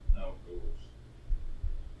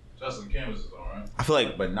custom canvases, all right. I feel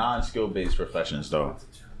like, but non-skill based professions though.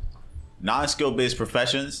 Non-skill based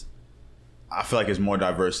professions, I feel like it's more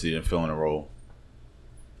diversity than filling a role.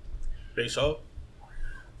 Think so?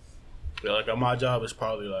 Yeah, like at my job, it's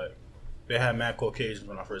probably like they had mad Caucasians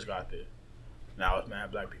when I first got there. Now it's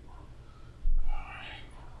mad black people.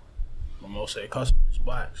 But most say customers is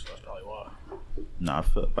black, so that's probably why. Nah, I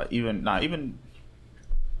feel, but even I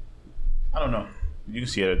don't know. You can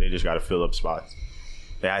see it. They just got to fill up spots.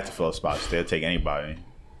 They have to fill up spots. They'll take anybody.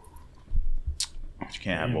 But you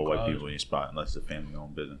can't have more white people in your spot unless it's a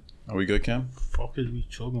family-owned business. Are we good, Cam? Fuck is we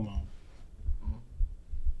choking on?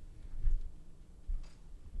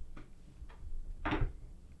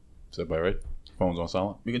 Is that by right? Phone's on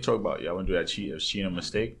silent. We can talk about, I want to do that cheat. Is cheating a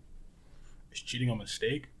mistake? Is cheating a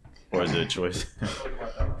mistake? Or is it a choice?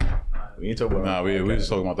 We can talk about Nah, we just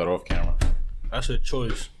talking about that off camera. That's a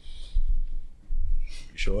choice.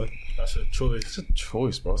 You sure? That's a choice. It's a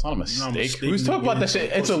choice, bro. It's not a mistake. mistake. We was talking about that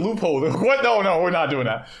shit. It's a loophole. What? No, we're not doing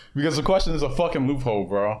that. Because the question is a fucking loophole,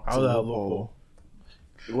 bro. How's that a loophole?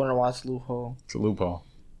 You want to watch loophole? It's a loophole.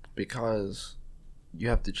 Because you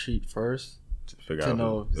have to cheat first To figure to out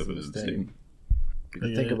know if it's a it's mistake. Because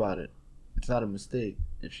Yeah. think about it. It's not a mistake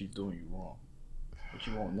if she's doing you wrong. But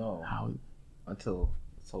you won't know until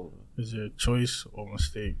it's over. Is it a choice or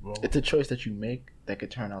mistake, bro? It's a choice that you make that could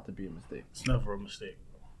turn out to be a mistake. It's never a mistake,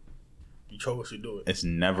 bro. You chose to do it. It's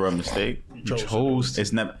never a mistake. You chose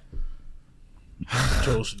It's never. You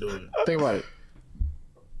chose to do it. Think about it.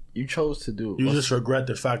 You chose to do it. You just regret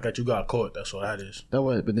the fact that you got caught. That's what that is. That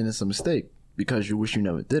way, but then it's a mistake because you wish you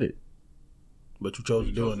never did it. But you chose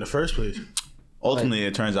to do it in the first place. Ultimately,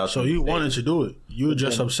 it turns out. So you wanted to do it. You were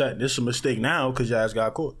just upset. This is a mistake now because your ass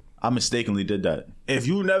got caught. I mistakenly did that. If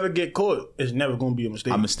you never get caught, it's never going to be a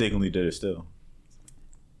mistake. I mistakenly did it still.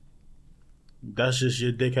 That's just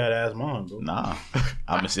your dickhead ass mind, bro. Nah,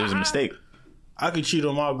 it was a mistake. I could cheat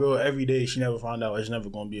on my girl every day. She never find out. It's never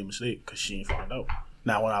going to be a mistake because she ain't find out.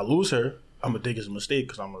 Now, when I lose her, I'm going to think it's a mistake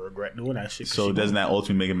because I'm going to regret doing that shit. So doesn't that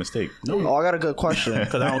ultimately make a mistake? Oh, I got a good question.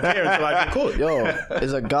 Because I don't care until I get caught. Yo,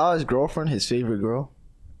 is a guy's girlfriend his favorite girl?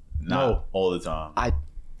 No, all the time.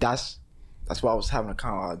 That's what I was having a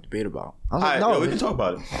kind of debate about. I was All like, right, no, we can talk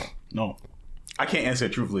about it. No. I can't answer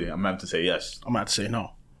it truthfully. I'm gonna have to say yes. I'm going to say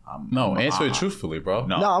no. No, answer it truthfully, bro.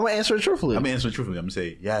 No, no, I'm gonna answer it truthfully. I'm gonna answer it truthfully. I'm gonna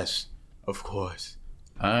say yes, of course.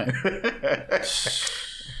 All right.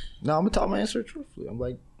 No, I'm gonna answer it truthfully. I'm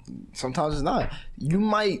like, sometimes it's not. You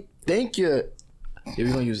might think you're. Yeah,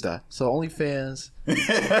 we're gonna use that. So OnlyFans. We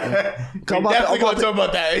definitely gonna talk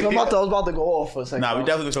about that. I was about to go off for a second. Nah, we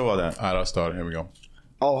definitely gonna talk about that. All right, I'll start. Here we go.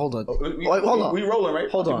 Oh, hold on. We hold on. We rolling,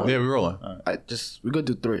 right? Hold on. Yeah, we're rolling. We're gonna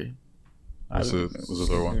do 3. What's the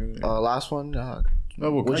third one? Last one. No,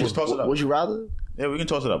 we'll Would you, just toss it up. would you rather? Yeah, we can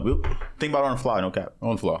toss it up. We'll think about it on the fly, no cap.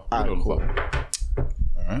 On the floor. All right, On the cool. floor.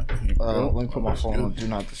 All right. Here we go. Let me put my phone on Do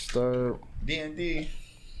Not Disturb. D&D.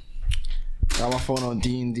 Got my phone on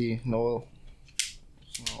D&D. No,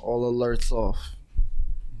 all alerts off.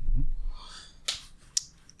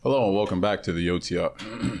 Hello and welcome back to the OTR.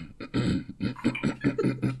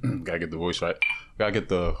 Gotta get the voice right. Gotta get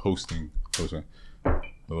the hosting.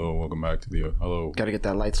 Hello, welcome back to the hello. Gotta get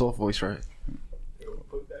that lights off voice right.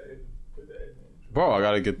 Bro, I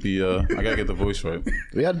gotta get the voice right.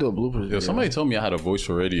 We gotta do a bloopers. Yo, video. somebody told me I had a voice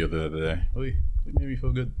for radio the other day. Really, it made me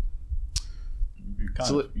feel good. You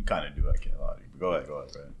kind of do. I can't lie to you. Go ahead, bro.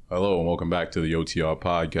 Hello and welcome back to the OTR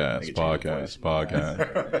podcast. Hello,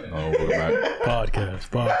 welcome back.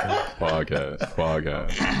 Podcast.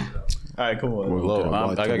 All right, come on. Hello,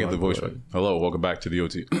 Okay, I gotta get the voice right. Hello, welcome back to the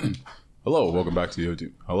OT. Hello, welcome back to the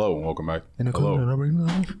OT. Hello, and welcome back. Hello.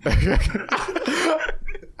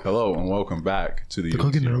 Hello, and welcome back to the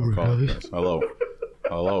OTR podcast.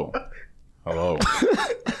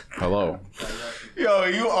 Hello. Yo,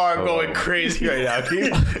 you are going crazy right now,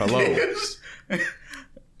 kid. Hello.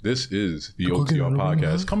 This is the OTR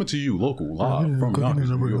podcast coming to you local, live from Yonkers,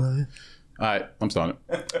 New York. All right, I'm starting.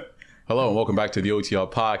 Hello, and welcome back to the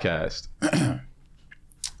OTR podcast.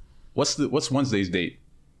 What's Wednesday's date?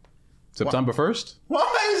 September 1st?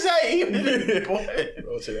 Why is that even important?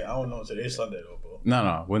 Bro, today, I don't know. Today's Sunday, though, bro.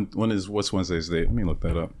 No. What's Wednesday's date? Let me look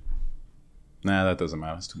that up. Nah, that doesn't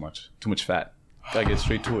matter. It's too much fat. Gotta get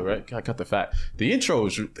straight to it, right? Gotta cut the fat. The intro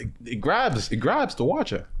is it grabs the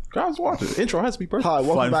watcher. Grabs the watcher. The intro has to be perfect. Hi,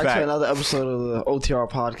 welcome Fun back fact. to another episode of the OTR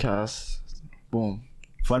podcast. Boom.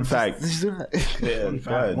 Fun fact. Yeah, in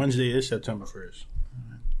fact, Wednesday is September 1st.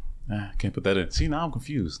 Can't put that in. See, now I'm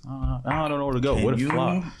confused. Now I don't know where to go. What a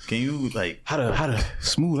flop. Can you like How to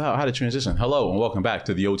smooth out, how to transition. Hello and welcome back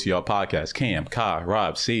to the OTR podcast. Cam, Kai,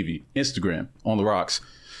 Rob, Savy, Instagram, On the Rocks.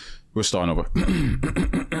 We're starting over.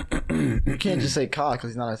 You can't just say Kai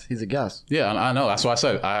because he's a guest. Yeah, I know. That's why I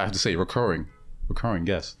said I have to say recurring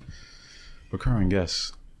guest. Recurring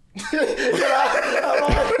guest.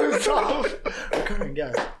 Recurring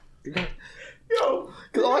guest. Yo,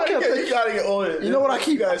 because all I kept thinking, you gotta get on it. you know what I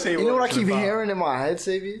keep, say you know what I keep hearing in my head,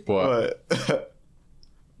 Savy? What?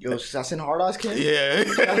 Yo, that's in Hard Eyes, kid. Yeah.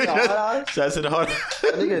 That's in Hard Eyes. That's in the hard.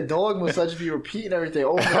 That nigga dog must just be repeating everything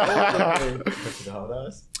over and over again. That's in Hard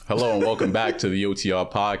Eyes. Hello and welcome back to the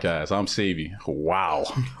OTR podcast. I'm Savy. Wow.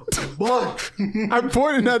 What? I'm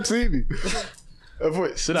pointing at Savy.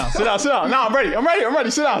 Sit down. No, I'm ready.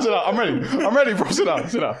 Sit down. I'm ready, bro. Sit down.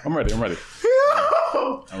 I'm ready.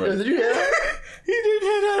 Yo, did you hear that? He didn't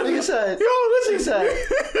hear that. Nigga said, Yo, listen.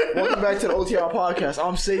 welcome back to the OTR podcast.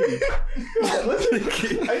 I'm Savy.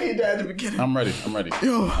 Listen. I need that at the beginning. I'm ready.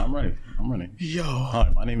 Yo. I'm ready. Yo. Hi,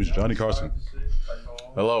 my name is Johnny Carson.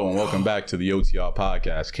 Hello and welcome back to the OTR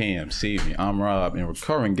podcast. Cam, Savy, I'm Rob, and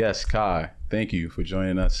recurring guest Kai. Thank you for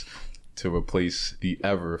joining us to replace the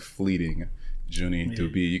ever fleeting Junie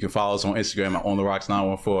Dubi. You can follow us on Instagram at On The Rocks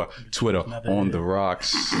 914, Twitter On The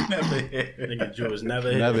Rocks. Nigga Drew is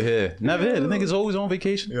never here. Never here. The nigga's always on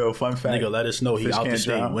vacation. Yo, fun fact. Nigga, let us know he Fish out the can't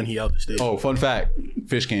state drown. when he out the state. Oh, fun fact: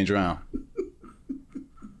 fish can't drown.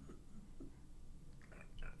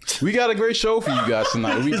 We got a great show for you guys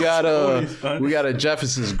tonight. We got a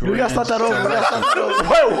Jefferson's Grand. We gotta start that over.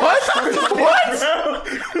 Wait, what?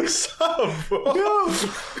 What's up, bro?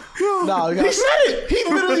 Nah, we gotta, He said it. He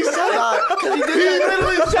literally said it. nah, because he did that.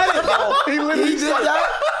 literally said it. He He literally did said it.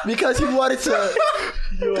 that because he wanted to.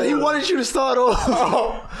 He wanted you to start off.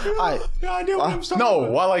 All right. I knew what I'm saying.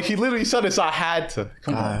 No, he literally said it, so I had to.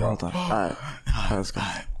 Come on, bro. Hold on. All right. Let's go.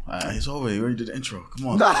 It's over. You already did the intro. Come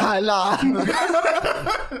on. Nah.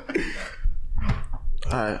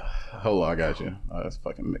 All right. Hold on, I got you. Let's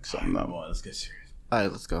fucking mix something up. Come on, let's get serious. All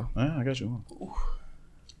right, let's go. Yeah, I got you.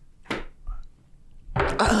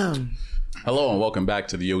 Hello and welcome back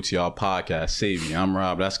to the OTR podcast. Savy, I'm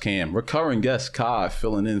Rob. That's Cam. Recurring guest Kai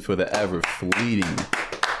filling in for the ever fleeting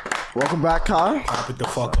Welcome back, Kai. Pop it the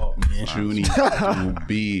fuck up, man. Junie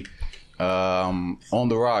Dubi. On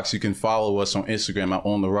The Rocks. You can follow us on Instagram at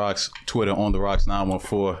On The Rocks, Twitter On The Rocks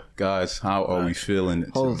 914. Guys, how are we feeling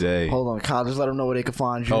today? Hold on, Kai. Just let them know where they can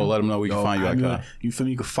find you. Oh, let them know we can find you at Kai. You feel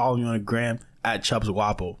me? You can follow me on the gram at Chubbs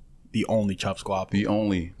Guapo. The only Chubbs Guapo. The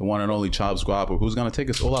one and only Chops Guapo, who's gonna take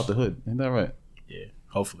us all out the hood. Ain't that right? Yeah,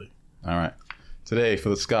 hopefully. All right. Today for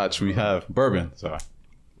the scotch we have bourbon. Sorry.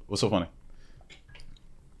 What's so funny?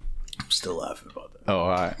 I'm still laughing about that. Oh, all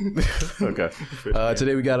right. Okay.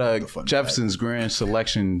 Today we got a Jefferson's Grand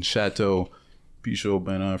Selection Chateau, Pichot,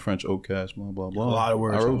 Banin, French Oak Cask, blah, blah, blah. A lot of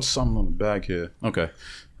words. I wrote something on the back here. Okay.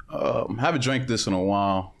 Haven't drank this in a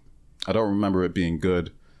while. I don't remember it being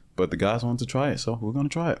good, but the guys wanted to try it, so we're going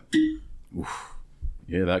to try it. Oof.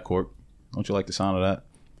 Yeah, that cork. Don't you like the sound of that?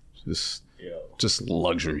 Just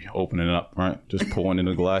luxury, opening it up, right? Just pouring in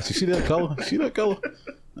the glass. You see that color?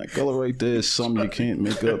 That color right there is something you can't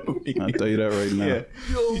make up. I'll tell you that right now. Yeah.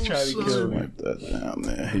 You trying to kill me. Wipe that down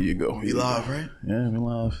there. Here you go. We live, right? Yeah, we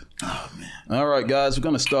live. Oh, man. All right, guys, we're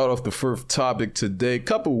going to start off the first topic today. A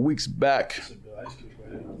couple of weeks back,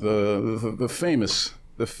 the famous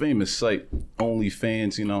site,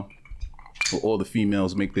 OnlyFans, where all the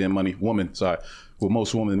females make their money. Where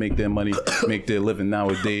most women make their money, make their living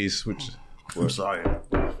nowadays, which... I'm sorry.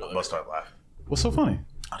 I'm gonna start laughing. What's so funny?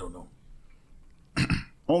 I don't know.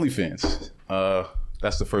 OnlyFans.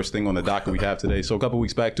 That's the first thing on the docket we have today. So a couple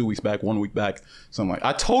weeks back, 2 weeks back, 1 week back, something like.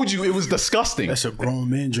 I told you it was disgusting. That's a grown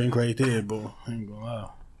man drink right there, bro. I ain't gonna lie.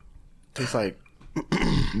 Tastes like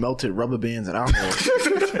melted rubber bands and alcohol.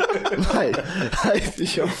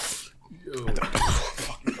 Yo.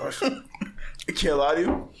 I can't lie to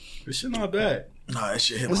you. This shit not bad. Nah, that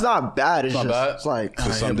shit hit It's not bad. It's Not just bad. it's like Just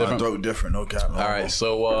hit something my different. throat different. No cap. All right,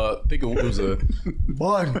 so I think it was a.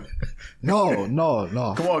 one. No.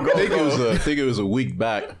 Come on, go. I think it was a week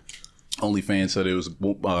back. OnlyFans said it was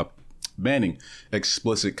banning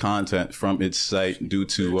explicit content from its site due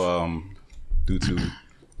to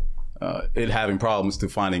it having problems to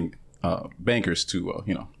finding bankers to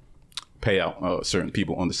pay out certain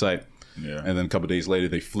people on the site. Yeah. And then a couple of days later,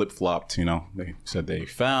 they flip-flopped. They said they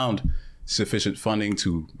found sufficient funding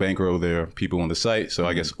to bankroll their people on the site. So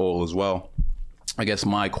I guess all is well. I guess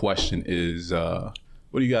my question is, what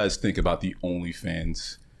do you guys think about the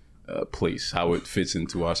OnlyFans place? How it fits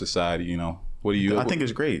into our society? What do you? I think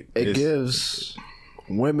it's great. It gives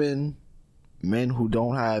women, men who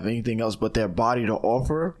don't have anything else but their body to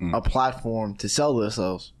offer a platform to sell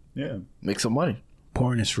themselves, Yeah. make some money.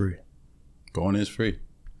 Porn is free. Porn is free,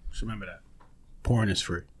 Just remember that. Porn is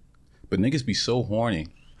free. but niggas be so horny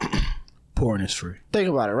Porn is free. Think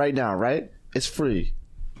about it right now, right? It's free.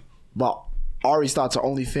 But Ari starts her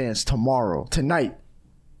OnlyFans tonight.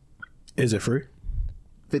 Is it free?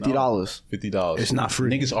 $50. $50. It's not free.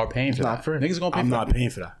 Niggas are paying for Not that. free. Niggas gonna pay I'm for not it. paying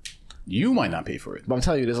for that. You might not pay for it. But I'm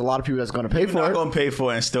telling you, there's a lot of people that's going to pay You're for not it. gonna pay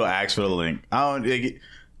for it and still ask for the link. I don't.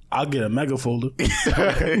 I'll get a mega folder.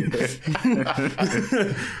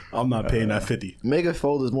 I'm not paying that 50. Mega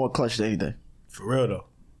Fold is more clutch than anything. For real though.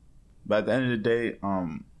 But at the end of the day,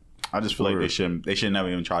 I just feel like they should never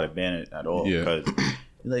even try to ban it at all. Yeah.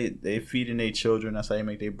 Because they feeding their children. That's how they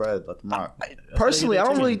make their bread. Let them rock. Personally, I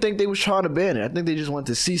don't really think they was trying to ban it. I think they just wanted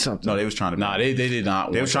to see something. No, they was trying to. Nah, they did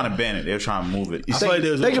not. They was trying to ban it. They were trying to move it. I feel like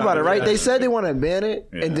they was Think trying about to it, do right? that. They said they want to ban it,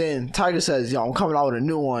 Yeah. and then Tiger says, "Yo, I'm coming out with a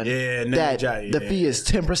new one. Yeah, and then that they the yeah. fee is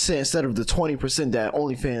 10% instead of the 20% that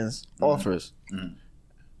OnlyFans offers."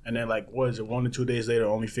 And then like what is it? 1 or 2 days later,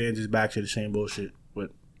 OnlyFans is back to the same bullshit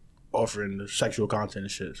with offering the sexual content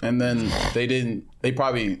and shit. So. And then they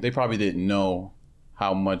probably didn't know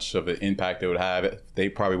how much of an impact it would have. They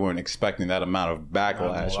probably weren't expecting that amount of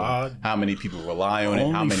backlash. lie. How many people rely on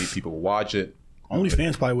it? How Only many people watch it?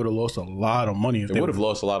 OnlyFans probably would have lost a lot of money if They would have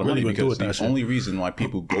lost a lot of really money went through because with that the shit. only reason why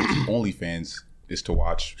people go to OnlyFans is to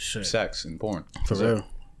watch Shit. sex and porn. For real.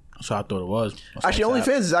 That's what I thought it was. Actually,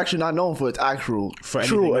 OnlyFans is actually not known for its actual For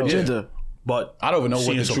true anything else. agenda. But I don't even know what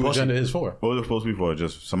seeing the some true pussy. agenda is for. What was it supposed to be for?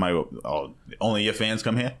 Just somebody? Oh, only your fans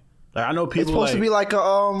come here. Like, I know people It's supposed to be like a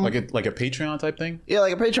Like a Patreon type thing. yeah,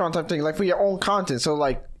 like a Patreon type thing, like for your own content. So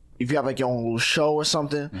like if you have like your own little show or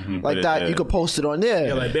something like Yeah, that, yeah. you could post it on there.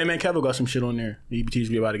 yeah, like Batman Kevin got some shit on there. He teaches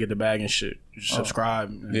me about to get the bag and shit. Just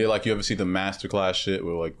subscribe. Yeah, like you ever see the masterclass shit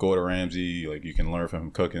with like Gordon Ramsay, like you can learn from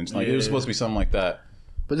him cooking. It's like it was supposed to be something like that.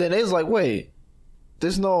 But then they was like, wait,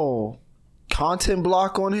 there's no content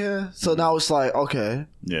block on here. So now it's like, okay,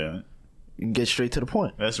 Yeah, you can get straight to the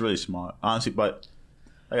point. that's really smart, honestly. But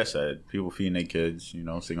like I said, people feeding their kids.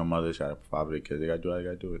 Single mothers try to provide for their kids. They gotta do how they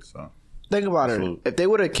gotta do it. So Think about Absolutely. it. If they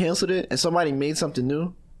would have canceled it and somebody made something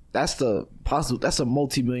new, that's a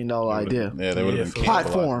multi-million-dollar idea. Yeah, they would Yeah, have for been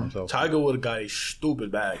platform. themselves. Tiger would have got a stupid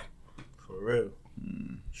bag. For real.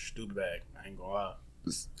 Stupid bag. I ain't gonna lie.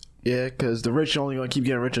 Yeah, because the rich are only gonna keep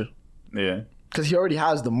getting richer. yeah, Because he already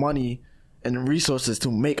has the money and the resources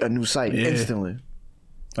to make a new site Yeah. instantly.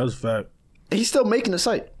 That's a fact. And he's still making the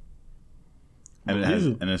site.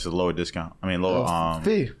 and it's a lower discount. I mean, lower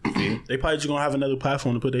Fee. They probably just gonna have another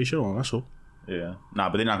platform to put their show on. That's all. Yeah, nah,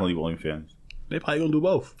 but they're not gonna leave OnlyFans. They probably gonna do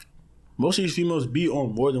both. Most of these females be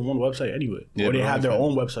on more than one website anyway. Yeah, or they but have their OnlyFans-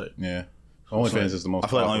 own website. Yeah, OnlyFans is the most. I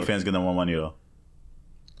feel like popular. OnlyFans get them more money though.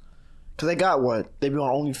 Because they got what? They be on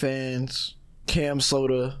OnlyFans, Cam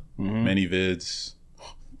Soda. Many vids.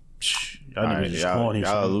 Y'all niggas just corny, y'all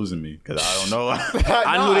are son. losing me because I don't know.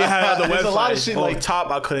 I knew they had other There's a lot of websites. shit On like- top,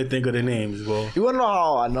 I couldn't think of the names, bro. You want to know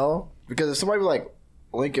how I know? Because if somebody be like,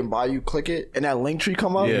 link in bio, you click it, and that link tree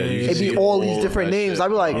come up, Yeah, you it'd see be all all these different that names. shit. I'd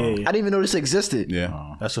be like, Yeah. I didn't even know this existed.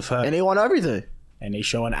 Yeah, That's a fact. And they want everything. And they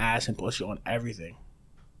showing ass and pussy on everything.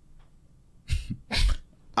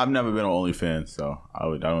 I've never been on OnlyFans, so I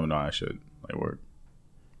don't know how I should work.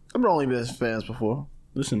 I've been only been fans before.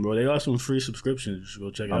 Listen, bro, they got some free subscriptions. Just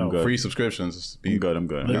go check it I'm out. good. free subscriptions. I'm good. I'm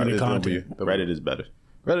good. Look at the It's gonna content. be- Reddit is better.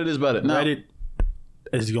 Reddit is better. No. Reddit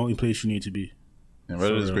is the only place you need to be. Yeah,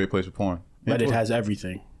 Reddit is a great place for porn. Yeah, Reddit porn. has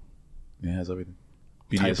everything. Yeah, it has everything.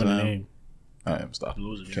 Type in the BDSM. name. All right, stop.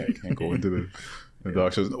 Losing Can't go into the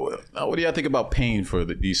dog shows. Now, what do y'all think about paying for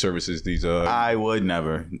these services? These I would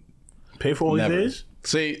never. Pay for never. OnlyFans?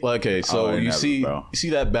 Say like, okay, so I would you never, see bro.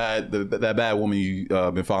 that bad woman you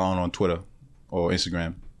been following on Twitter or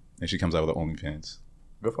Instagram, and she comes out with an OnlyFans.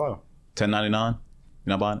 Good follow. $10.99. You're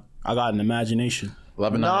not buying it. I got an imagination.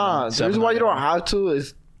 $11.99. Nah, the reason why you don't $7.99. have to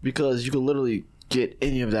is because you can literally get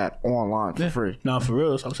any of that online for free. Nah, for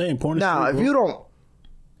real. I'm saying porn is Now, free,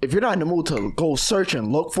 if you're not in the mood to go search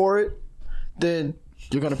and look for it, then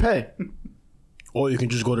you're gonna pay. or you can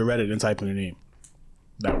just go to Reddit and type in the name.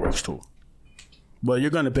 That works too. But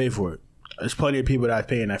you're gonna pay for it. There's plenty of people that are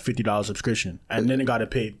paying that $50 subscription, and then they gotta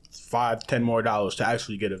pay $5-10 more to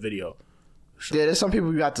actually get a video. Yeah, there's some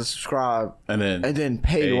people you got to subscribe And then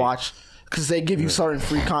pay to Pay. watch because they give you certain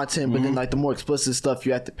free content, but then like the more explicit stuff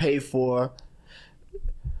you have to pay for.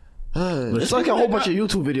 It's like a whole bunch of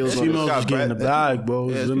YouTube videos. on it. Females is getting the bag, bro.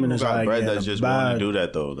 Yeah, Women people is got like bread getting that's the just willing to bag. do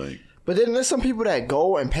that though. Like, But then there's some people that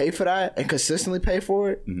go and pay for that and consistently pay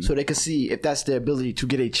for it, Mm-hmm. so they can see if that's their ability to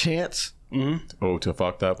get a chance. to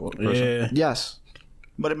fuck that person. Yeah. Yes.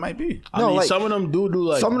 but it might be. I No, mean, like, some of them do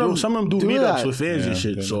like some of them do do meetups that. with fans and Yeah,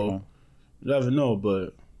 shit. they So do. you never know,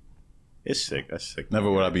 but It's sick. That's sick. Never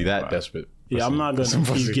would I be that desperate. Yeah, I'm not gonna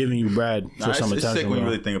keep giving you Brad for Nah, some it's attention. sick when you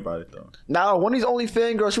bro. really think about it, though. Now, one of these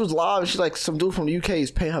OnlyFans girls, she was live. She's like, some dude from the UK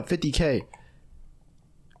is paying her $50K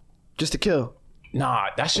just to kill. Nah,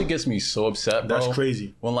 that shit gets me so upset, bro. That's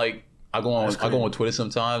crazy. When like I go on Twitter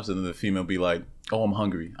sometimes, and the female be like, "Oh, I'm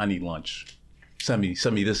hungry. I need lunch. Send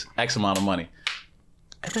me this X amount of money."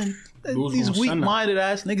 And then Dudes these won't send that. weak-minded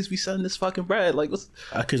ass niggas be sending this fucking bread. Like, what's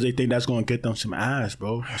Because they think that's gonna get them some ass,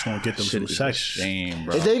 bro. That's gonna get them shit some is a sex. shame,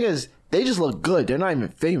 bro. The thing is, they just look good. They're not even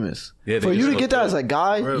famous. Yeah, they For just you to look get that good. as a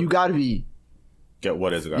guy, Bro. you gotta be. Get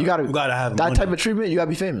what is it? You gotta have that money. type of treatment. You gotta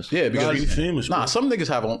be famous. Yeah, Gotta because be famous, nah, bro. some niggas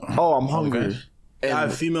have. Oh, I'm hungry. I have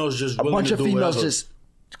And females just a willing bunch to of do females whatever. just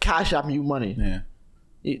cash out you money. Yeah,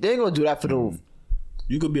 They ain't gonna do that for the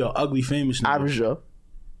You could be an ugly famous nigga, average Joe.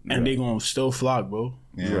 and they gonna still flock, bro.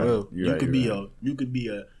 Yeah. For real. You're You right, could you're be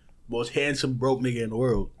a most handsome broke nigga in the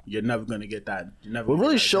world. You're never gonna get that. You're never What gonna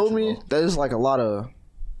really get that showed attention, me bro. there's like a lot of,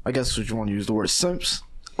 I guess what you want to use the word simps,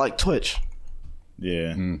 like Twitch.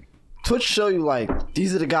 Yeah. Twitch show you like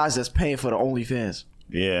these are the guys that's paying for the OnlyFans.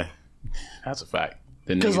 Yeah. that's a fact.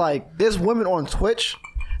 The Because nigga- like there's women on Twitch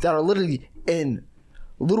that are literally in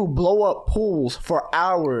little blow up pools for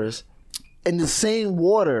hours in the same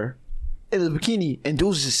water in the bikini, and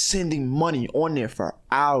dudes just sending money on there for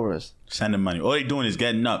hours. Sending money. All they doing is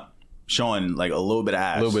getting up, showing like a little bit of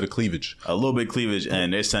ass, a little bit of cleavage. cleavage,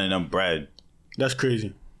 and they're sending them bread. That's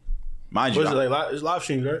crazy. Mind you, What is it like? It's live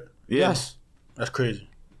streams, right? yeah. Yes. That's crazy.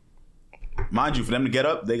 Mind you, for them to get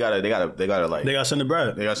up, they gotta like They got send the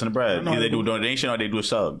bread. they got send the bread. know Either they how do a donation or they do a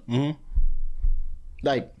sub.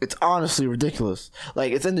 Like it's honestly ridiculous.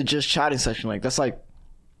 Like it's in the just chatting section. Like that's like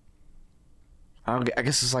I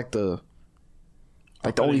guess it's like the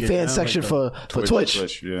Probably get OnlyFans down section like for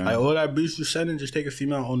Twitch. Yeah. Like all that bitch was sending, just take a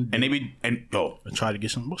female on and they be and try to get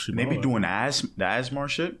some bullshit. they bro. be doing the ASMR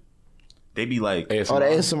shit. They be like Oh, the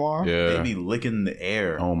ASMR. they Yeah. be licking the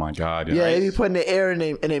air. Oh my god. Yeah, Yeah. they be putting the air in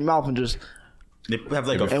their mouth and just They have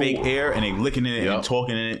like a fake air and they licking it Yup. and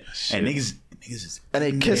talking in it. Shit. And niggas is and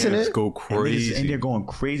they kissing Let's it. go and niggas crazy. in there going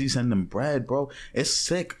crazy, sending them bread, bro. It's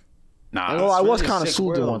sick. Nah, Oh, I was really kind of sick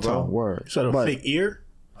soothed at world, one bro. time. Word. Is that a But fake ear?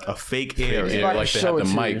 A fake air. yeah, Somebody like they show have the it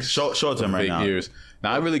to you. mics. Show it to them right fake now. ears.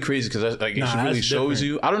 Now, it's really crazy because like, it Nah, really that's shows different.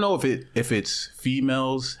 you. I don't know if it's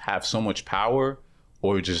females have so much power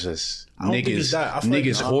or just as I don't think it's niggas that. I feel like niggas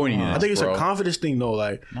it's- horniness. I think it's bro. a confidence thing though.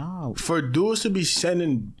 Like No. for dudes to be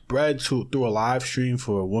sending bread through a live stream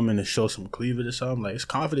for a woman to show some cleavage or something, like it's a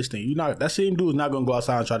confidence thing. You not that same dude is not gonna go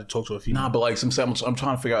outside and try to talk to a female. Nah, but like I'm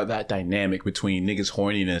trying to figure out that dynamic between niggas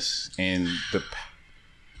horniness and the.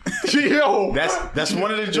 Yo, That's one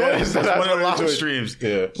of the joints. Yeah, that's one of the live joints. streams.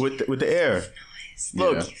 Yeah. With the air.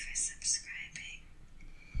 Look, Yeah.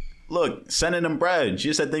 look, sending them bread. She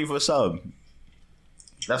just said thank you for a sub.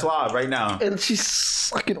 That's live right now. And she's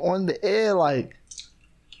sucking on the air like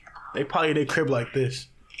They probably in their crib like this.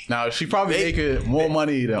 Now she probably making more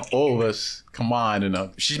money than all of us combined.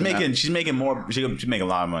 She's making more. She's making a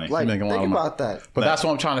lot of money. like making a lot think of money. about that. But that's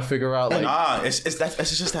what I'm trying to figure out. Like, It's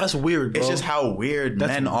just That's weird, bro. It's just how weird That's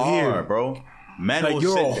men weird. are, bro. Men Like will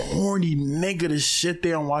you're a sit horny nigga to sit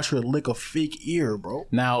there and watch her lick a fake ear, bro.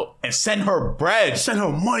 now, and send her bread. Send her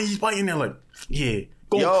money. He's biting there like, yeah,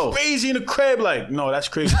 going Yo. crazy in the crib. Like, no, that's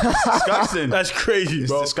crazy. Disgusting. That's crazy,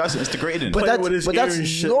 It's bro. disgusting. It's degrading. But Playing with his ear that's and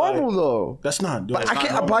shit, normal like- though. That's not. But that's I not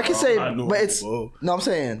can normal, but I can bro. say Not normal, but it's bro. no I'm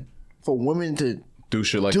saying for women to do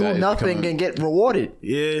shit like do that. is nothing becoming- and get rewarded.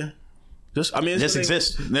 Yeah. Just, I mean, Just it's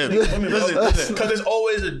exists. Because there's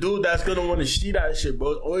always a dude that's gonna want to see that shit,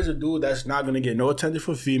 bro. There's always a dude that's not gonna get no attention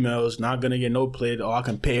from females, not gonna get no play. Oh, I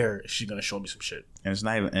can pay her. She's gonna show me some shit. And it's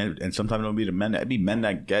not even. And sometimes it'll be the men. It'd be men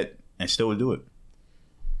that get and still would do it.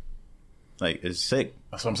 Like it's sick.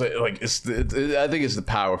 That's what I'm saying. Like, I think it's the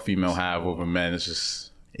power female have over men. It's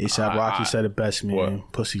just ASAP Rocky I- said it best, man.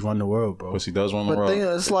 What? Pussy run the world, bro. pussy does run the But world. thing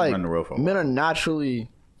is, it's like Run the world for a men are naturally,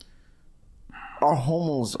 our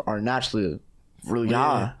hormones are naturally really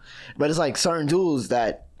high. But it's like certain dudes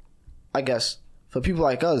that, I guess, for people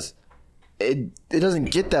like us, it doesn't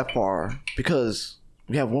get that far because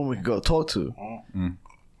we have women we can go talk to.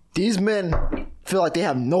 These men feel like they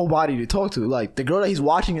have nobody to talk to. Like the girl that he's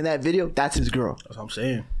watching in that video, that's his girl. That's what I'm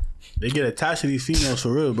saying. They get attached to these females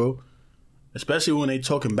for real, bro. Especially when they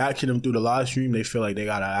talking back to them through the live stream, they feel like they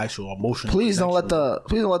got an actual emotional. Please don't let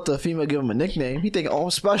connection. the female give him a nickname. He think, oh,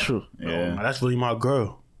 I'm special. Yeah, Oh, that's really my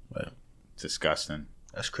girl. Like, it's disgusting.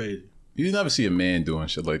 that's crazy. You never see a man doing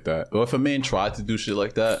shit like that. Or if a man tried to do shit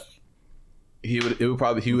like that, he would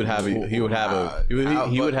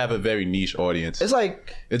have a very niche audience. It's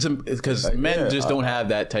like It's because men just don't have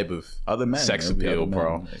that type of Other men, sex there'll be appeal, other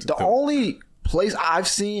bro. men. the only place I've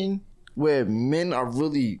seen where men are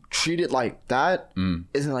really treated like that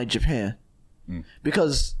is in like Japan,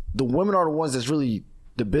 because the women are the ones that's really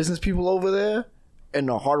the business people over there and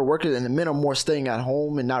the harder workers, and the men are more staying at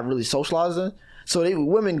home and not really socializing. So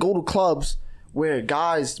women go to clubs where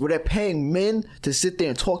they're paying men to sit there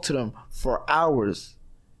and talk to them for hours.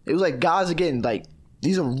 It was like guys are getting like,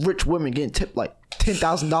 these are rich women getting tipped like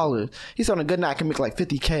 $10,000. He's on a good night can make like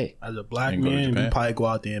 $50K. As a black You can go to man, you Japan. probably go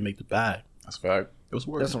out there and make the bag. That's a fact. It was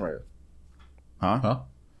worth That's it. right. Huh?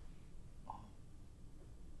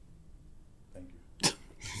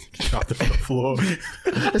 Dropped it on the floor.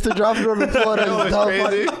 It's the dropping on the floor that's It's dumb.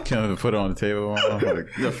 crazy. Can't even put it on the table.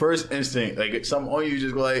 The first instinct, like something on you,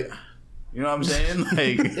 just go like, you know what I'm saying?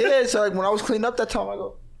 Like Yeah, so like when I was cleaning up that time, I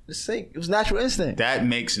go, the sink. It was natural instinct. that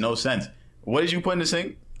makes no sense. What did you put in the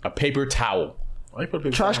sink? A paper towel. Why you put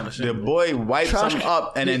paper Trash- on the The sink? boy wiped Trash- something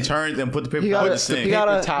up and then turns and put the paper He towel got in a, the sink. he got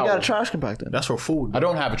a, towel. he got a trash compactor. That's for food. I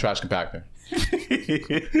don't have a trash compactor.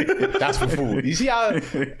 That's for food. You see how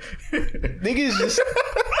niggas just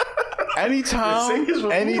anytime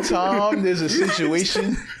there's a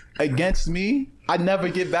situation against me, I never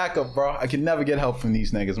get back up, bro. I can never get help from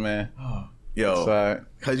these niggas, man. Yo, So,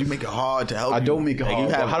 because you make it hard to help. I you. don't make it Like, hard,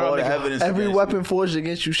 You bro. have How do I all the make it- evidence. Every against weapon forged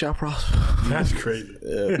against you shall prosper. That's crazy.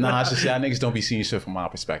 nah, it's just y'all niggas don't be seeing shit from my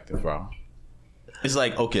perspective, bro. you. It's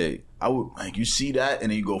like, okay, I would like you see that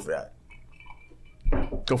and then you go for that.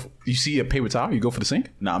 Go for, you see a paper towel, you go for the sink?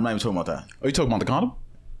 Nah, I'm not even talking about that. Are you talking about the condom?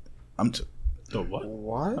 I'm The what?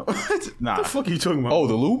 What? nah, The fuck are you talking about? Oh,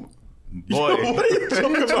 the lube? boy. What are you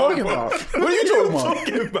talking about? Talking about. What are you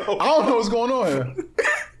talking about? I don't know what's going on here.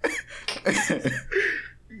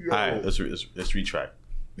 All right, let's retract.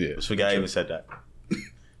 Yeah. Let's forget I even said that.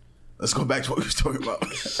 Let's go back to what we was talking about.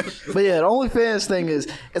 But yeah, the OnlyFans thing is,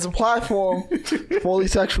 it's a platform for all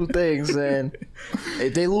these sexual things, and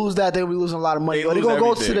if they lose that, they'll be losing a lot of money. They But they're lose gonna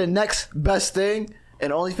go to everything. the next best thing,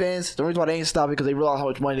 and OnlyFans, the reason why they ain't stopping because they realize how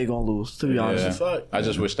much money they're gonna lose, to be honest. Yeah. fuck. I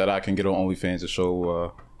just wish that I can get on OnlyFans to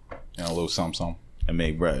show, a little something, And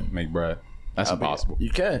make bread. make bread. That's impossible. You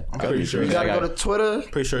can. I'm pretty sure. You I gotta got go to Twitter,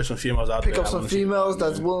 Pretty sure some females out pick there. up some females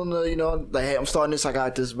that's willing to, like, hey, I'm starting this, I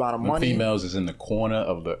got this amount of Them money. females is in the corner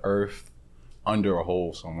of the earth, under a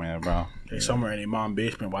hole somewhere, bro. They somewhere in their mom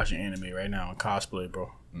basement watching anime right now and cosplay,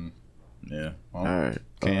 bro. Yeah. Well, All right.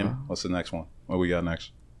 Cam, what's the next one? What we got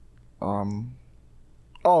next?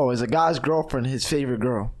 Is a guy's girlfriend his favorite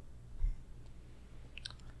girl?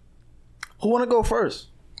 Who wanna go first?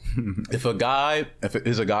 If it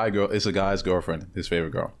is a guy's girlfriend, his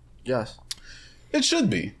favorite girl. Yes. It should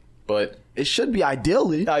be, but It should be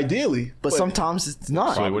ideally, ideally, but sometimes it's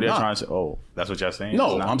not. So what are you not. trying to say? Oh, that's what y'all saying?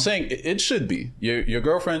 no. It's not? I'm saying it should be. Your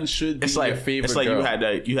girlfriend should be It's like your favorite. it's like girl.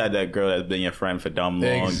 you had that girl that's been your friend for dumb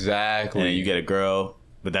long. Exactly. And then you get a girl,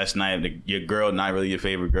 but that's not your girl. Not really your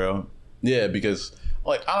favorite girl. Yeah, because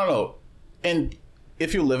like I don't know, and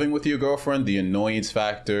if you're living with your girlfriend, the annoyance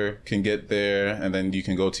factor can get there, and then you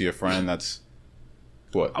can go to your friend. That's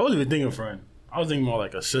what. I wasn't even thinking friend. I was thinking more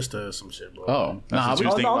like a sister or some shit, bro. Oh, That's what you was I'm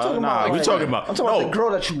thinking talking about. Nah, about, we like, talking about. I'm talking about no. the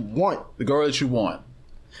girl that you want. the girl that you want.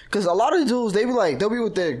 Because a lot of dudes, they'll be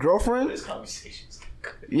with their girlfriend.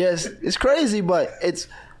 Yes, it's crazy, but it's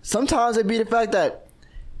sometimes it be the fact that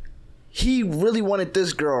he really wanted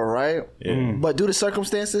this girl, right? Yeah. But due to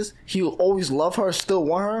circumstances, he will always love her, still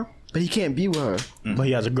want her, but he can't be with her. But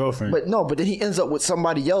he has a girlfriend. But then he ends up with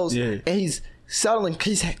somebody else, Yeah. and he's settling.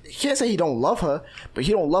 He can't say he don't love her, but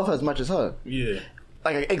he don't love her as much as her. yeah.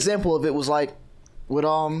 Like an example of it was like with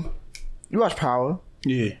you watch Power.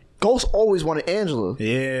 Yeah. Ghost always wanted Angela.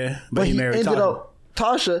 Yeah. But he married ended Tasha. up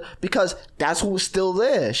Tasha because that's who was still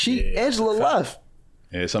there. Yeah, Angela fact. left.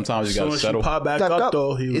 Yeah, sometimes you So gotta when she settle. popped back Back up,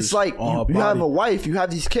 though, he was it's like on her you have body. a wife, you have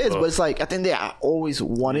these kids, but it's like at the end of the day, I always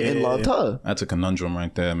wanted and Yeah. loved her. That's a conundrum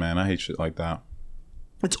right there, man. I hate shit like that.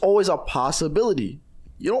 It's always a possibility.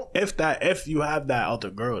 You don't. If you have that other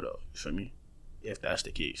girl, though, you feel me? If that's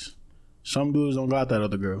the case. Some dudes don't got that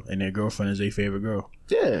other girl, and their girlfriend is their favorite girl.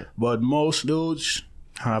 Yeah. But most dudes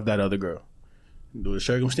have that other girl. Due to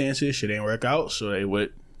circumstances, shit ain't work out, so they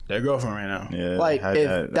with their girlfriend right now. Yeah. Like had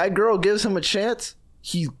if that girl gives him a chance,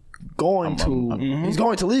 he's going he's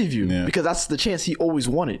going to leave you Yeah. because that's the chance he always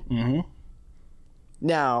wanted. Mm-hmm.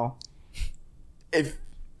 Now, if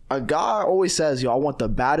a guy always says, "Yo, I want the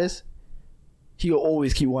baddest," he'll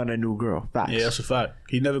always keep wanting a new girl. Facts. Yeah, that's a fact.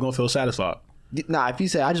 He's never gonna feel satisfied. Nah, if you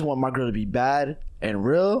say, "I just want my girl to be bad and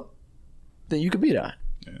real," then you could be that.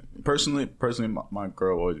 Yeah. Personally, my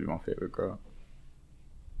girl will always be my favorite girl.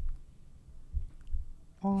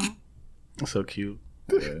 That's so cute.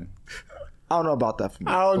 Yeah. I don't know about that for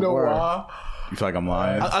me. I don't know Word. why. You feel like I'm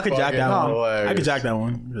lying? I could jack that Fucking one. I hilarious. could jack that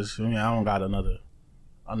one because I don't got another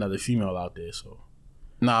another female out there. So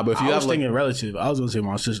Nah, but if you I have was thinking relative. I was gonna say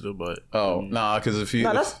my sister, but because if you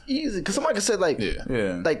Nah, that's easy. Because somebody could say like,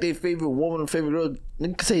 Yeah. like their favorite woman or favorite girl.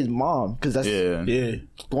 They could say his mom because that's Yeah. yeah,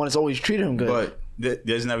 the one that's always treated him good. But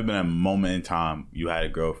there's never been a moment in time you had a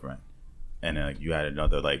girlfriend and then you had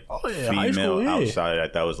another like high female school, yeah.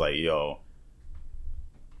 outside that was like, yo.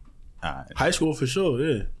 high school for sure.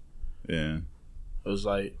 Yeah, Yeah. it was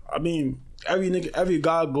like, I mean, every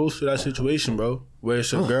guy goes through that situation, bro, where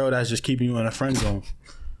it's a girl that's just keeping you in a friend zone.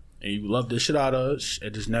 And you love the shit out of her,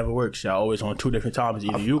 it just never works. Y'all always on two different times.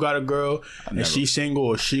 Either you got a girl and she's single,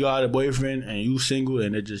 or she got a boyfriend and you single,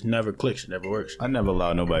 and it just never clicks. It never works. I never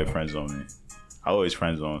allowed nobody friend zone me. I always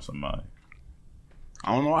friend zone somebody.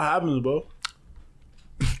 I don't know what happens, bro.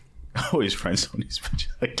 I always friend zone these bitches.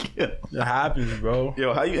 Like, yeah. It happens, bro.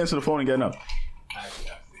 Yo, how you answer the phone and getting up?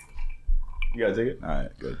 You gotta take it? All right,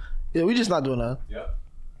 good. yeah, we just not doing that. yeah.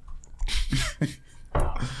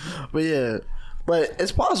 But yeah, but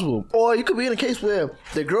it's possible. Or you could be in a case where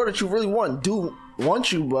the girl that you really want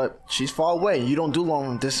you, but she's far away. You don't do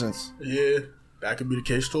long distance. Yeah, that could be the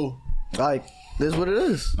case too. Like, this is what it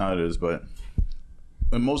is. No, it is, but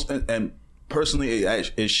and personally,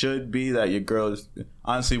 it should be that your girls.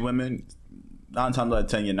 Honestly, women 9 times out of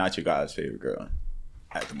 10, you're not your guy's favorite girl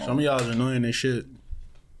at the Some moment. of y'all is annoying as shit,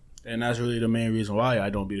 and that's really the main reason why I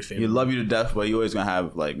don't be the favorite. He love you to death, but you always gonna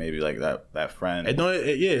have like maybe like that friend. It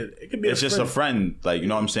could be. It's just a friend, like, you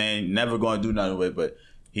know what I'm saying. Never gonna do nothing with it, but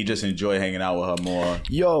he just enjoy hanging out with her more.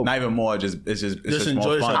 Yo. Not even more. It's just more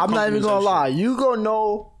enjoy fun. some- I'm not even gonna Compliments and lie. You gonna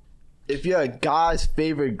know if you're a guy's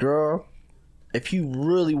favorite girl if he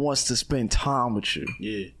really wants to spend time with you.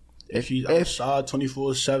 Yeah. If he's outside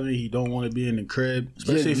 24/7, he don't want to be in the crib,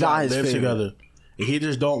 especially Yeah, if not y'all his live favorite. together. And he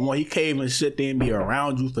just don't want. He can't even sit there and be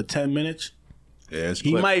around you for 10 minutes. Yeah, it's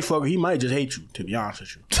He clip. might just hate you. To be honest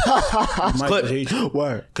with you, he might clip. just hate you.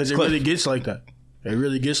 Word. Because it really gets like that. It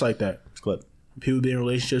really gets like that. It's clip. People be in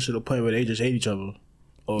relationships to the point where they just hate each other,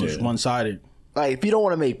 or it's Yeah. one sided. Like, if he don't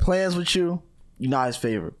want to make plans with you, you're not his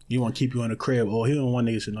favorite. You want to keep you in the crib, or he don't want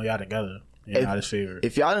niggas to know y'all together. You're not his favorite.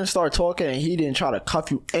 If y'all didn't start talking and he didn't try to cuff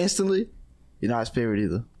you instantly, you're not his favorite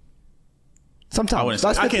either. Sometimes. I wouldn't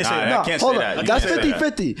That's say- I 50. can't say that. No, I can't hold say on. that. You That's can't say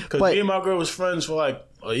that. 50-50. Because But me and my girl was friends for like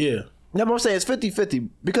a year. no, but I'm saying it's 50-50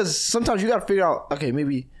 because sometimes you got to figure out, okay,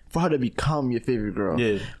 maybe for her to become your favorite girl.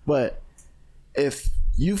 Yeah. But if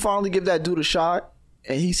you finally give that dude a shot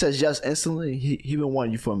and he says yes instantly, he been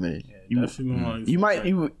wanting you for a minute. You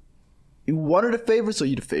one of the favorites or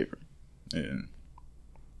you the favorite? Yeah.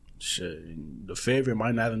 Shit, the favorite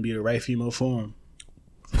might not even be the right female for him.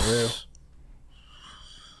 For real.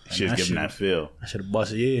 She's that giving shit- that feel. I should have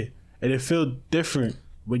busted, yeah. And it feel different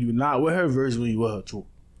when you're not with her versus when you with her too.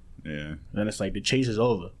 Yeah. Then it's like the chase is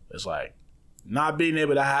over. It's like not being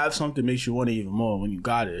able to have something makes you want it even more. When you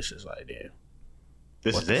got it, it's just like, damn.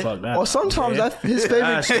 This What is the it. fuck that? Or sometimes Yeah. that his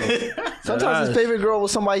favorite. Sometimes Sometimes his favorite girl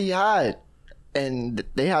was somebody he had, and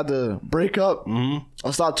they had to break up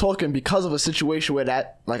or stop talking because of a situation where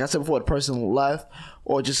that, like I said before, the person left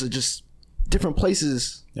or just different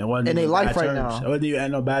places It wasn't in their even life bad right terms. now. It wasn't even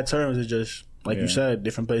at no bad terms. It's just like you Yeah. said,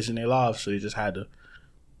 different places in their lives. So you just had to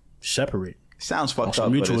separate. Sounds fucked some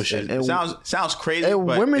up. mutual But shit. it sounds crazy. And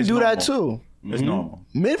but women it's do that normal. too. It's normal.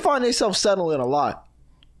 Men find themselves settling a lot.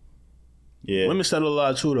 Yeah. Women settle a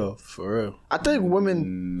lot too, though. For real. I think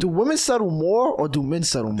do women settle more or do men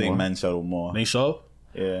settle I more? think men settle more. Think so?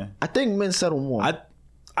 Yeah. I think men settle more.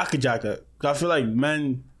 I could jack that. 'Cause I feel like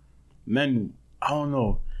men, I don't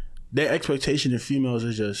know. Their expectation of females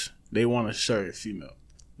is just they want a certain female.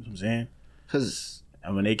 You know what I'm saying? Because,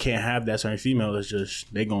 And when they can't have that certain female, it's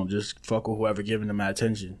just they gonna just fuck with whoever giving them that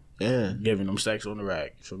attention, yeah. giving them sex on the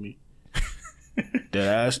rack. For me, dead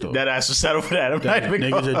ass though. That ass to settle for that. I'm not even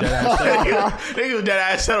Niggas are going. dead ass. Niggas are dead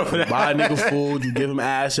ass settle for that. Buy a nigga food, you give him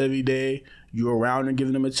ass every day, you around and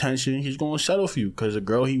giving him attention, he's gonna settle for you because the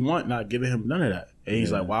girl he want not giving him none of that. And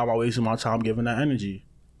he's like, why am I wasting my time giving that energy?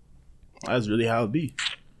 That's really how it be.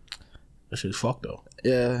 That shit's fucked though.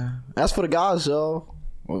 Yeah. That's for the guys, though.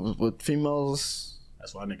 With females,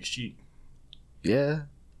 That's why niggas cheat. yeah.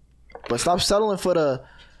 But stop settling for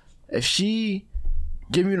if she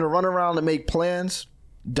give you the runaround to make plans,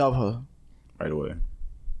 dub her. Right away.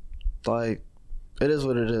 Like, it is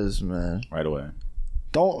what it is, man. Right away.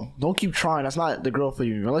 Don't keep trying. That's not the girl for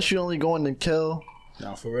you. Unless you're only going to kill.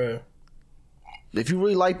 Now for real. If you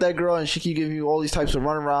really like that girl and she keep giving you all these types of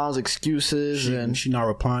runarounds, excuses, and She not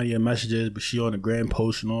replying to your messages, but she on the gram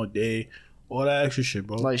posting all day. All that extra shit,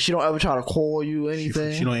 bro. like she don't ever try to call you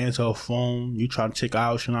anything. She don't answer her phone. You try to check her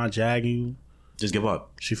out, she not jagging you. Just give